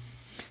Parvaim.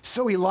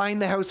 So he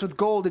lined the house with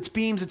gold, its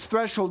beams, its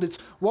threshold, its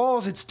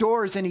walls, its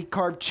doors, and he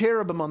carved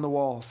cherubim on the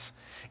walls.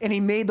 And he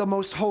made the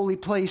most holy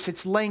place.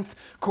 Its length,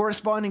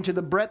 corresponding to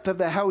the breadth of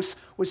the house,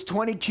 was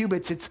 20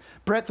 cubits. Its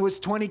breadth was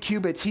 20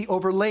 cubits. He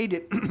overlaid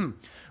it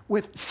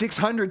with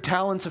 600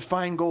 talents of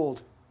fine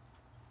gold.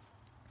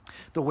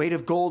 The weight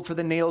of gold for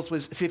the nails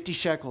was 50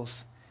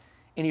 shekels.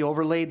 And he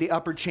overlaid the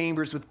upper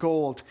chambers with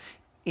gold.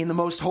 In the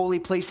most holy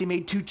place he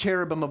made 2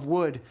 cherubim of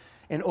wood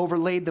and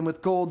overlaid them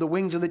with gold. The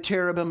wings of the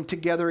cherubim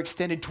together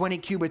extended 20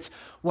 cubits.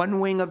 One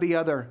wing of the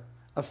other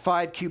of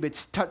 5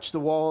 cubits touched the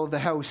wall of the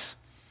house.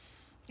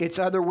 Its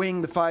other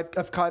wing, the 5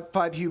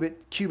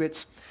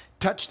 cubits,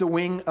 touched the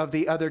wing of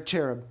the other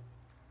cherub.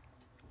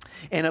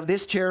 And of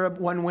this cherub,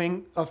 one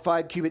wing of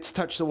 5 cubits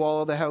touched the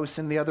wall of the house,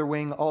 and the other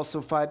wing, also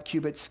 5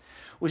 cubits,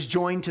 was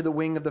joined to the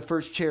wing of the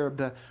first cherub.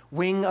 The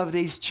wing of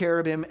these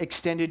cherubim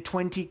extended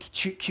 20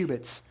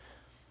 cubits.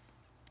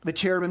 The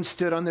cherubim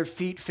stood on their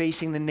feet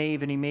facing the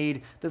nave, and he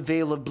made the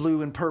veil of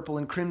blue and purple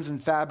and crimson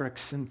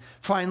fabrics and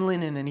fine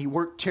linen, and he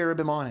worked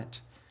cherubim on it.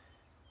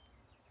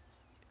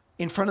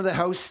 In front of the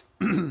house,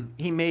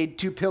 he made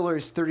 2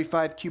 pillars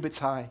 35 cubits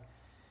high,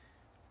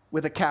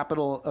 with a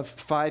capital of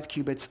 5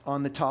 cubits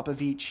on the top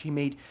of each. He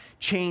made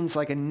chains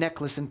like a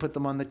necklace and put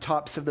them on the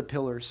tops of the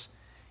pillars.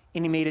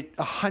 And he made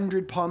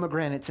 100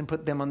 pomegranates and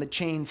put them on the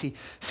chains. He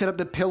set up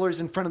the pillars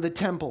in front of the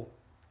temple.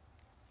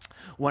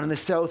 One in the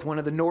south, one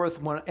in the north,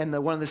 and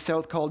the one in the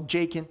south called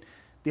Jachin,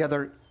 the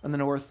other on the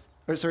north,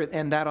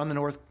 and that on the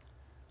north,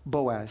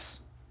 Boaz.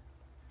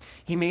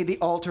 He made the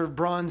altar of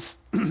bronze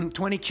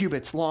 20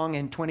 cubits long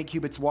and 20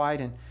 cubits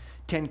wide and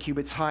 10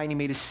 cubits high, and he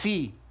made a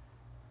sea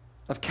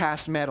of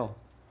cast metal.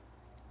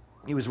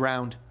 It was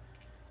round,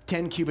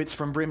 10 cubits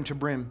from brim to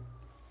brim,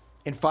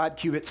 and 5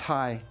 cubits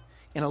high,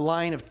 and a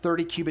line of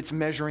 30 cubits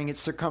measuring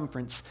its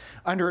circumference.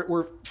 Under it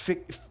were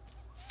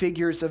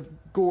figures of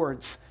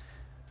gourds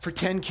for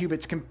 10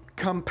 cubits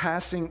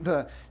compassing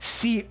the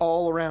sea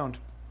all around.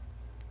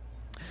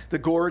 The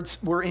gourds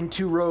were in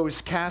 2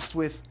 rows, cast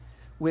with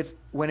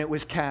when it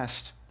was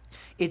cast.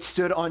 It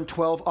stood on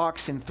 12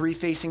 oxen, 3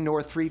 facing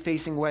north, 3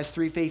 facing west,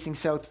 3 facing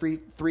south,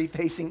 3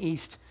 facing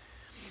east.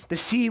 The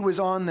sea was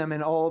on them,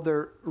 and all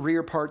their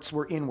rear parts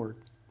were inward.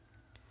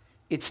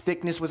 Its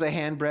thickness was a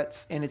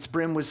handbreadth, and its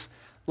brim was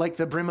like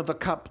the brim of a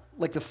cup,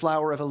 like the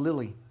flower of a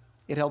lily.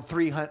 It held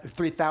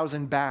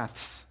 3,000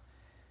 baths.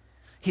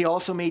 He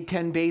also made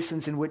 10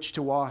 basins in which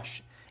to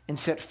wash, and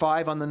set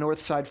 5 on the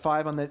north side,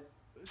 5 on the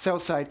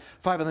south side,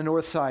 5 on the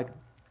north side.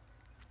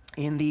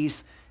 In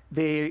these,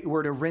 they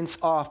were to rinse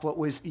off what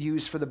was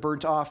used for the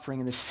burnt offering,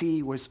 and the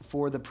sea was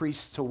for the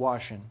priests to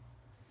wash in.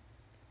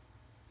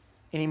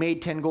 And he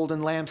made 10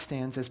 golden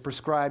lampstands as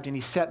prescribed, and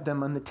he set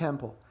them on the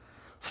temple.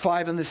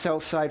 5 on the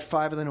south side,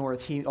 5 on the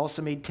north. He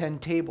also made 10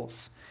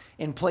 tables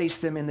and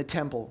placed them in the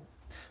temple.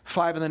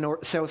 5 on the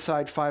south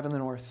side, 5 on the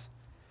north.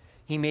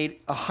 He made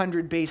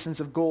 100 basins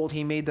of gold.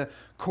 He made the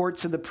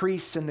courts of the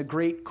priests and the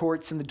great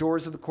courts and the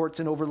doors of the courts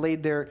and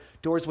overlaid their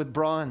doors with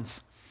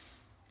bronze.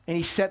 And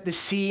he set the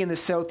sea in the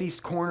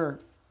southeast corner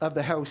of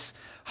the house.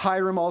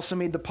 Hiram also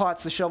made the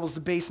pots, the shovels,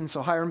 the basins.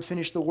 So Hiram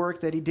finished the work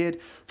that he did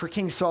for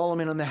King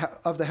Solomon on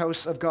the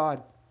house of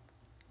God.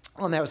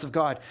 On the house of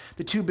God,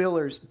 the 2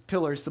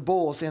 pillars, the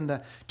bowls, and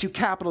the 2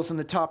 capitals on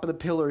the top of the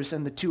pillars,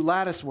 and the 2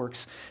 lattice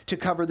works to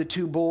cover the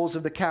 2 bowls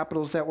of the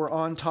capitals that were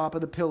on top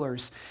of the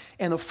pillars,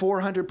 and the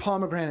 400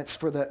 pomegranates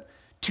for the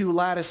 2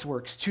 lattice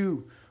works,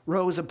 2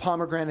 rows of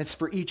pomegranates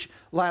for each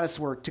lattice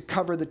work to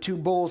cover the 2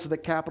 bowls of the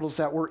capitals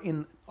that were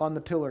on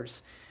the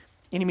pillars.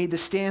 And he made the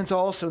stands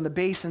also, and the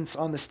basins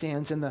on the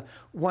stands, and the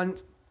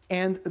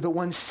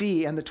one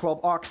sea, and the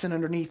 12 oxen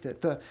underneath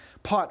it, the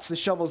pots, the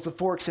shovels, the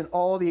forks, and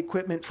all the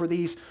equipment for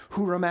these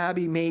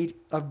Huram-Abi made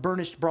of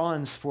burnished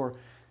bronze for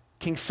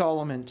King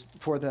Solomon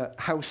for the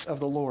house of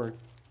the Lord.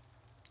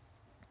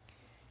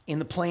 In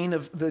the plain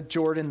of the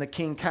Jordan, the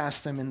king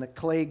cast them in the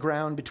clay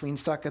ground between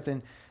Succoth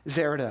and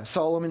Zereda.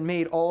 Solomon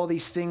made all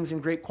these things in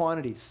great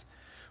quantities,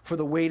 for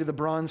the weight of the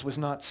bronze was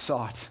not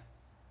sought.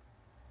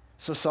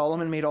 So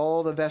Solomon made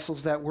all the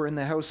vessels that were in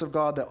the house of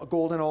God, the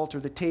golden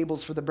altar, the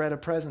tables for the bread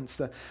of presence,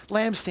 the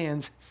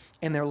lampstands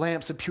and their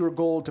lamps of pure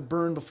gold to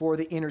burn before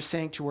the inner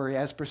sanctuary,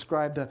 as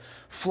prescribed, the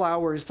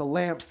flowers, the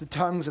lamps, the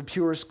tongues of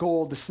purest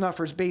gold, the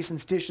snuffers,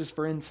 basins, dishes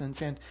for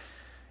incense,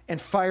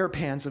 and fire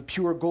pans of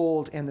pure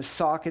gold, and the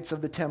sockets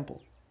of the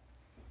temple.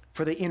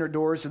 For the inner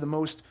doors of the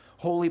most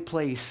holy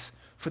place,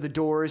 for the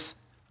doors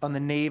on the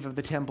nave of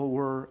the temple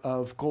were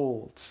of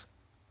gold.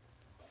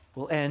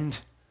 We'll end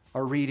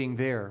our reading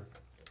there.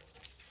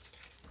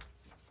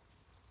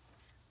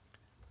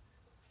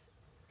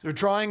 We're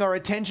drawing our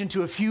attention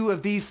to a few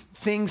of these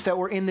things that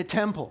were in the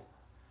temple.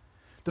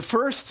 The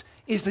first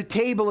is the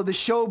table of the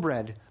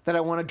showbread that I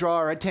want to draw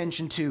our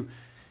attention to.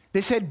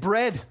 They said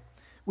bread,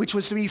 which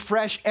was to be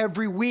fresh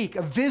every week,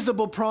 a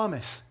visible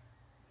promise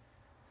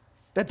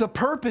that the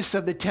purpose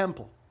of the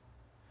temple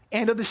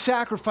and of the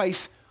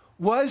sacrifice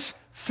was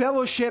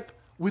fellowship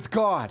with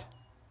God.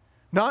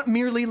 Not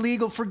merely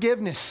legal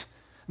forgiveness,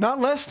 not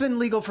less than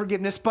legal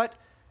forgiveness, but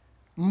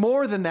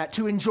more than that,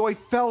 to enjoy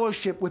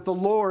fellowship with the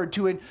Lord,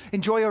 to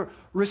enjoy a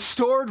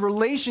restored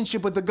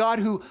relationship with the God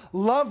who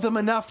loved them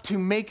enough to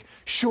make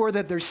sure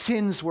that their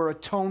sins were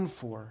atoned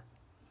for.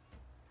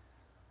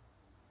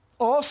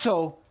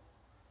 Also,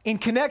 in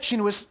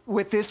connection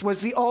with this was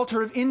the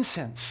altar of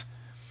incense,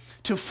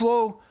 to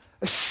flow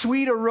a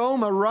sweet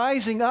aroma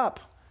rising up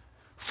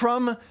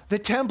from the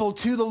temple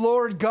to the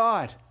Lord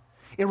God.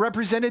 It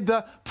represented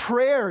the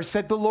prayers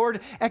that the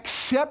Lord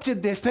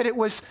accepted this, that it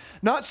was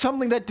not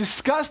something that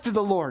disgusted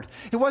the Lord.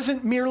 It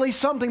wasn't merely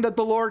something that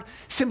the Lord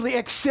simply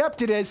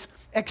accepted as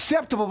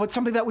acceptable, but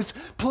something that was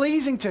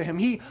pleasing to him.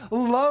 He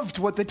loved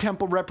what the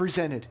temple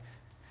represented.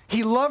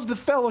 He loved the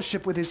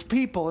fellowship with his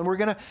people, and we're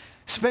going to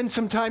spend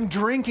some time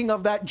drinking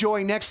of that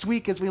joy next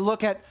week as we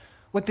look at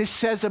what this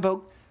says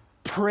about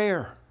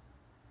prayer.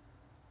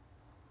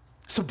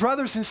 So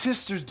brothers and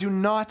sisters, do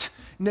not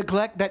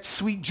neglect that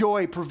sweet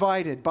joy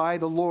provided by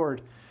the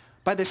Lord,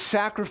 by the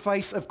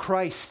sacrifice of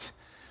Christ.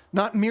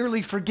 Not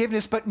merely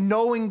forgiveness, but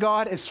knowing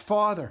God as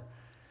Father,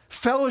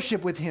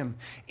 fellowship with him,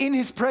 in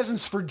his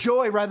presence for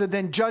joy rather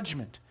than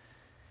judgment,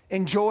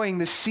 enjoying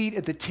the seat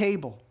at the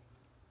table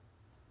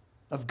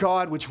of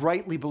God which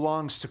rightly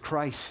belongs to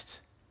Christ.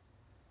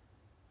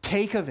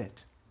 Take of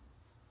it,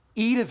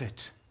 eat of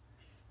it,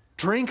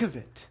 drink of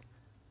it.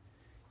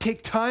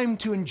 Take time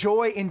to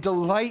enjoy and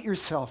delight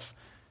yourself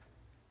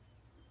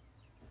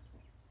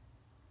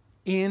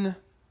in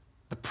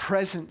the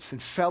presence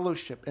and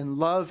fellowship and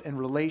love and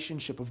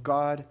relationship of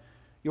God,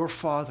 your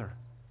Father.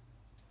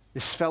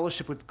 This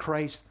fellowship with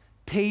Christ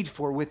paid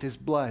for with his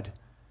blood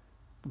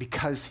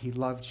because he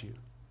loved you.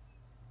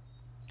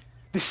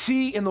 The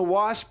sea in the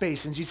wash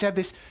basins, you have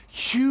this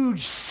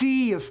huge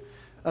sea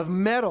of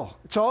metal.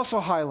 It's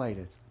also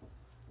highlighted.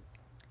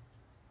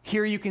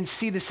 Here you can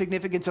see the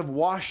significance of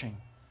washing.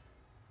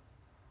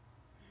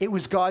 It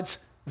was God's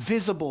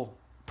visible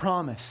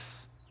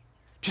promise,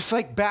 just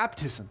like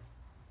baptism,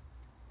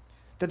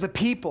 that the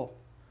people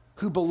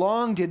who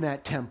belonged in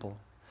that temple,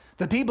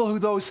 the people who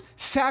those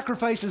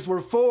sacrifices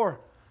were for,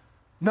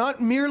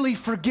 not merely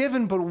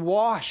forgiven but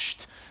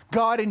washed.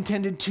 God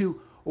intended to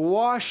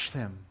wash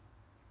them.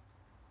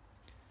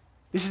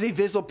 This is a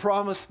visible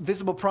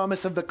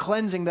promise of the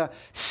cleansing, the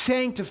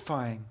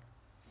sanctifying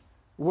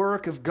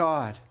work of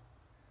God.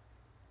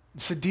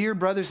 So, dear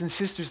brothers and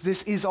sisters,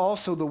 this is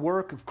also the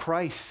work of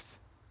Christ,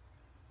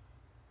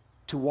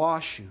 to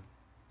wash you.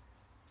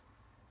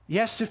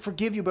 Yes, to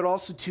forgive you, but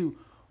also to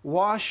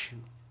wash you,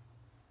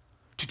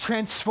 to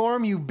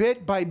transform you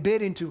bit by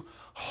bit into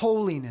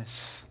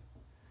holiness,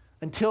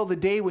 until the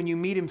day when you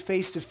meet him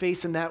face to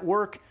face, and that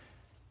work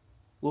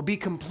will be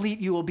complete.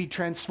 You will be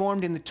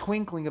transformed in the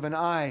twinkling of an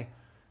eye,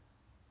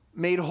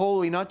 made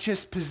holy, not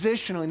just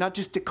positionally, not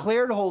just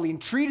declared holy and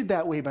treated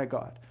that way by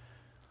God,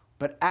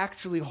 but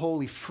actually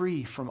holy,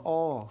 free from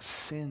all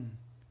sin.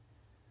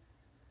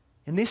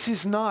 And this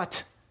is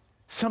not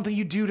something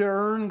you do to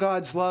earn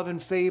God's love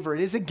and favor. It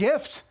is a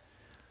gift.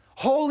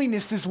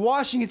 Holiness, this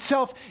washing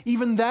itself,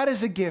 even that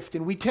is a gift.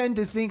 And we tend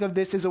to think of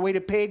this as a way to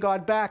pay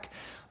God back.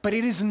 But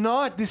it is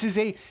not. This is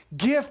a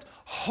gift,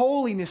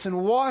 holiness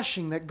and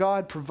washing that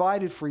God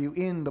provided for you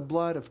in the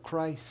blood of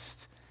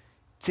Christ.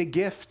 It's a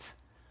gift.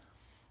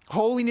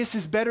 Holiness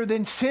is better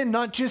than sin,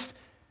 not just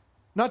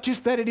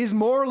that it is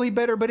morally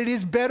better, but it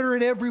is better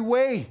in every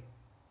way.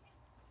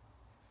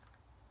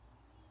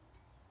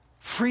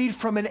 Freed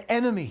from an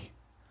enemy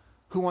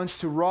who wants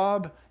to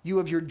rob you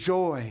of your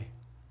joy.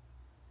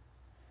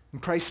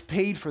 And Christ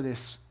paid for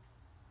this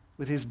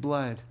with his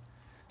blood.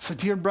 So,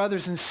 dear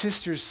brothers and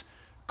sisters,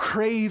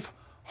 crave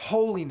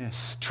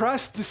holiness.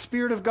 Trust the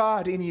Spirit of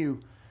God in you,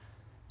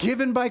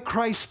 given by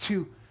Christ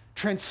to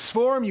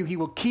transform you. He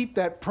will keep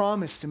that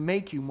promise to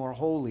make you more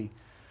holy.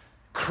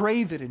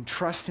 Crave it and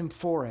trust him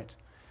for it.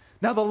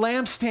 Now, the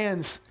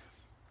lampstands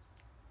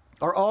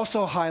are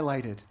also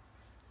highlighted.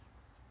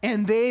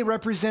 and they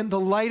represent the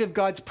light of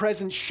God's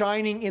presence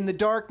shining in the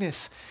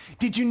darkness.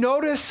 Did you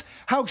notice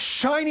how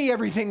shiny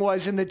everything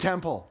was in the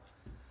temple?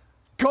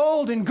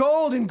 Gold and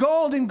gold and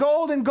gold and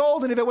gold and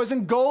gold. And if it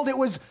wasn't gold, it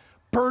was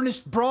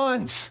burnished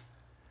bronze.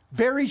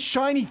 Very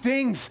shiny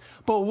things.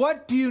 But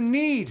what do you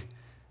need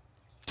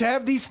to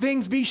have these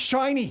things be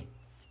shiny?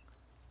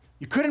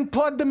 You couldn't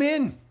plug them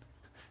in.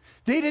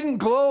 They didn't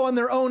glow on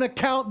their own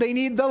account. They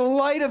need the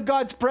light of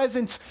God's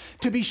presence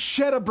to be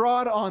shed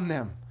abroad on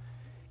them.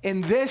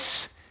 And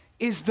this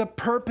is the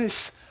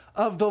purpose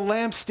of the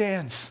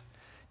lampstands,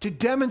 to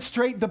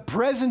demonstrate the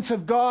presence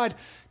of God,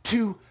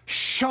 to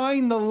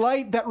shine the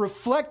light that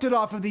reflected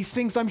off of these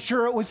things. I'm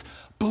sure it was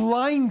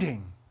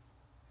blinding.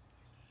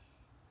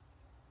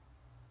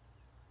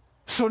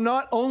 So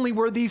not only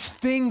were these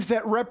things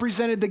that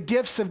represented the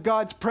gifts of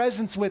God's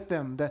presence with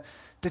them,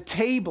 the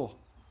table,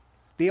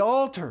 the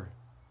altar,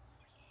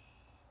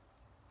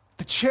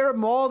 the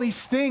cherubim, all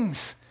these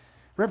things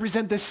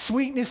represent the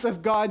sweetness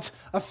of God's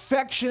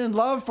affection and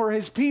love for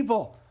his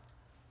people.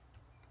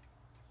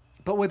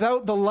 But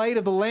without the light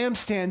of the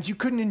lampstands, you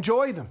couldn't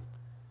enjoy them.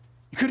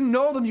 You couldn't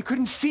know them. You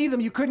couldn't see them.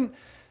 You couldn't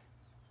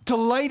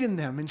delight in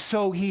them. And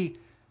so he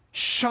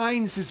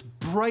shines this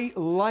bright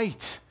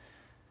light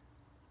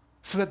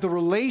so that the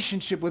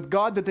relationship with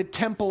God that the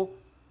temple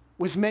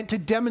was meant to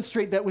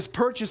demonstrate, that was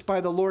purchased by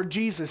the Lord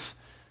Jesus,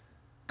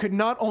 could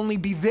not only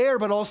be there,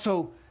 but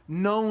also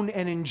known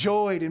and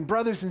enjoyed. And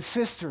brothers and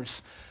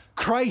sisters,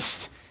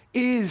 Christ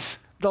is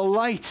the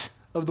light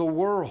of the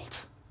world.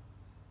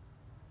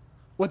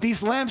 What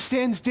these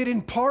lampstands did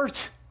in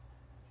part,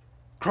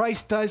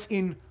 Christ does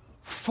in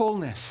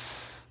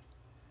fullness.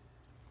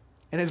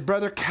 And as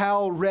Brother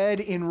Cal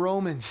read in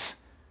Romans,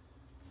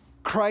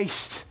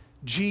 Christ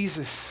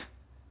Jesus,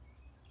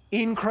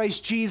 in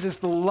Christ Jesus,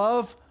 the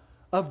love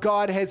of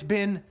God has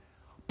been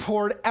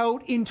poured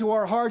out into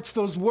our hearts.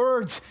 Those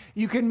words,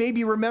 you can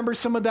maybe remember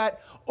some of that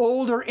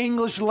older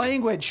English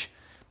language,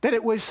 that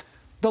it was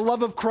the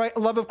love of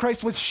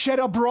Christ was shed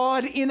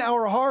abroad in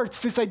our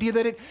hearts. This idea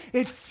that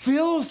it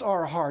fills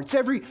our hearts,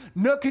 every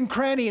nook and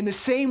cranny, in the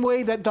same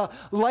way that the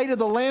light of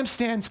the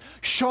lampstands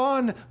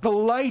shone the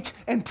light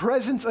and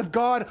presence of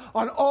God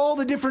on all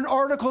the different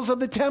articles of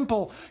the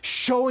temple,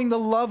 showing the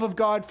love of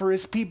God for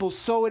his people.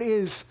 So it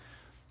is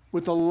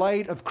with the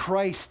light of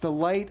Christ, the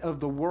light of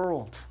the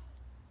world.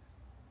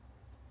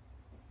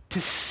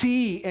 To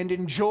see and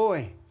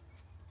enjoy.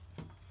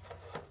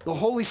 The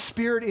Holy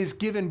Spirit is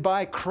given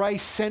by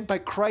Christ, sent by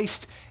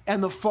Christ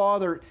and the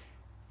Father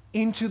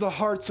into the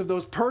hearts of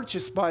those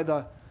purchased by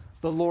the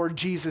Lord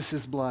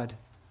Jesus' blood,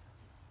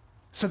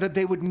 so that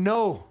they would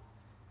know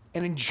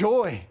and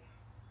enjoy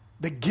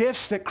the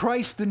gifts that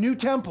Christ, the new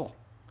temple,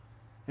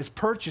 has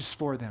purchased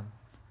for them.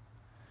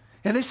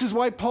 And this is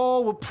why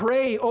Paul will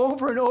pray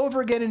over and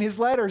over again in his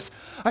letters.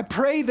 I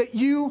pray that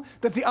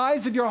the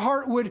eyes of your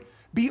heart would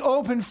be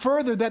open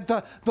further, that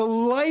the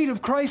light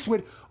of Christ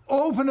would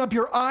open up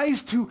your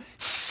eyes to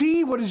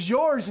see what is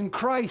yours in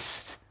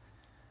Christ.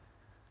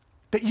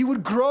 That you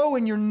would grow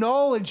in your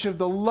knowledge of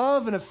the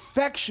love and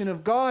affection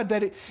of God,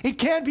 that it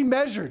can't be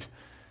measured,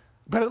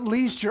 but at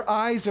least your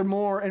eyes are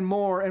more and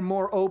more and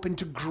more open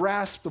to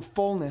grasp the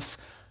fullness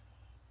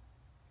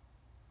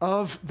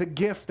of the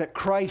gift that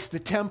Christ, the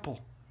temple,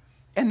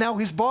 and now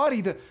his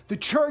body, the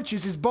church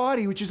is his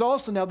body, which is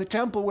also now the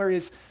temple where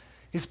his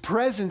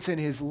presence and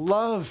his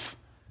love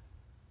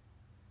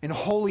and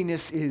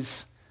holiness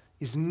is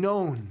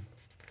known.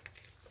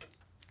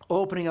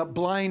 Opening up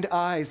blind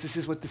eyes. This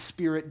is what the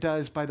Spirit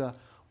does by the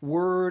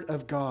Word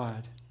of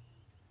God.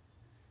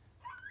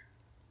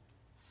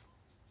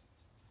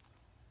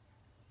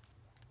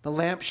 The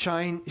lamp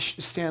sheds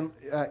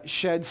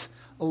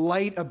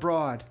light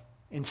abroad,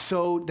 and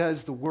so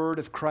does the Word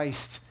of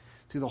Christ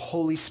through the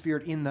Holy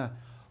Spirit in the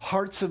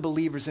hearts of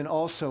believers and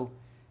also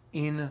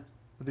in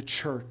the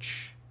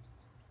church.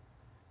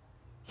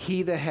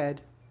 He, the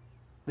head,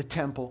 the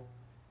temple,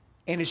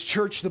 and his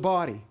church, the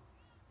body,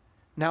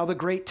 now the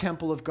great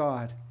temple of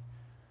God.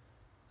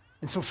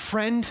 And so,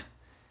 friend,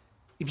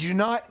 if you do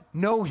not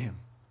know him,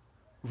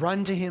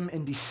 run to him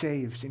and be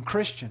saved. And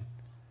Christian,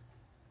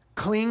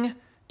 cling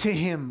to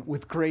him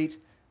with great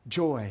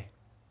joy.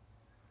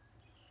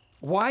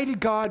 Why did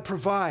God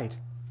provide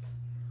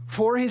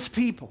for his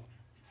people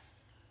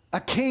a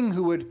king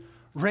who would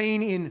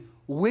reign in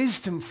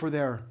wisdom for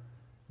their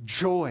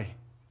joy?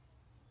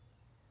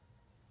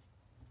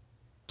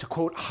 To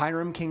quote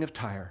Hiram, King of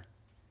Tyre,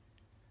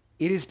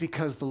 it is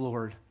because the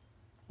Lord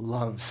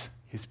loves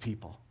his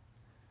people.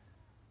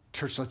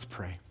 Church, let's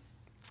pray.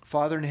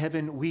 Father in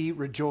heaven, we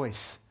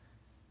rejoice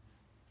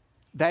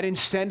that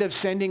instead of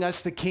sending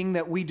us the king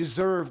that we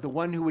deserve, the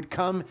one who would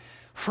come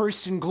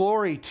first in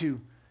glory to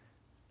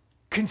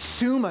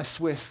consume us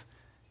with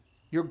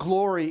your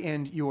glory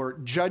and your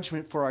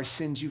judgment for our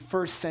sins, you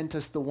first sent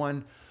us the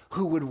one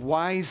who would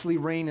wisely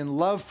reign in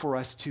love for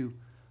us to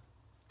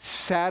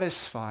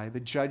satisfy the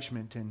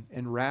judgment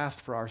and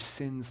wrath for our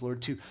sins,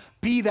 Lord, to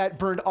be that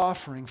burnt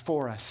offering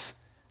for us.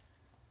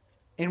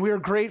 And we are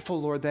grateful,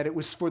 Lord, that it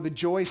was for the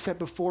joy set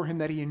before him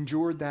that he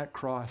endured that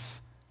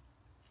cross.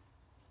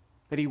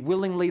 that he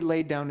willingly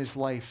laid down his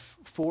life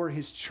for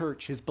his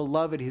church, his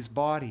beloved, his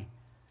body,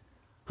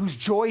 whose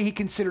joy he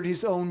considered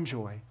his own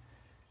joy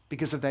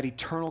because of that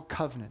eternal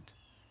covenant.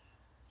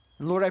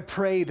 And Lord, I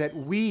pray that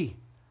we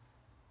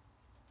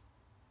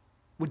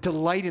would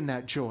delight in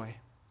that joy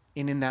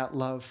and in that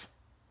love.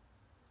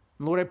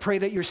 And Lord, I pray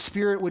that your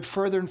Spirit would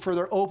further and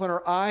further open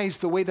our eyes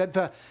the way that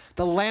the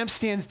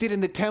lampstands did in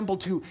the temple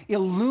to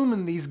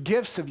illumine these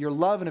gifts of your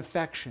love and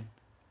affection.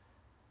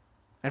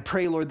 I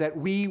pray, Lord, that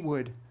we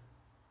would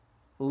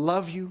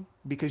love you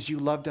because you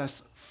loved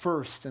us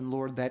first, and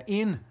Lord, that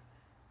in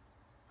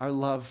our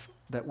love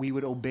that we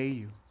would obey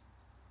you,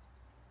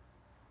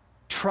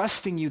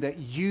 trusting you that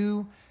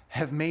you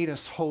have made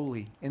us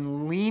holy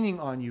and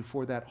leaning on you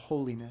for that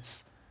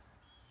holiness.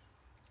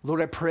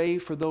 Lord, I pray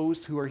for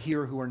those who are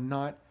here who are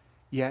not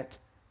yet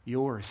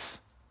yours.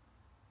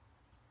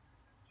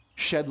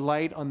 Shed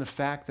light on the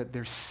fact that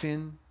their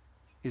sin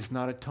is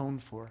not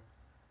atoned for,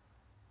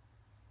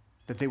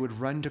 that they would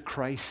run to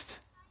Christ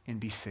and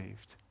be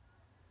saved.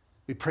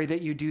 We pray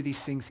that you do these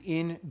things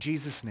in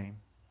Jesus' name.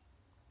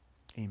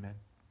 Amen.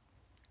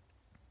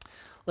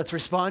 Let's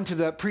respond to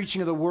the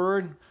preaching of the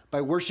word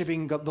by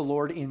worshiping the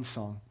Lord in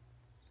song.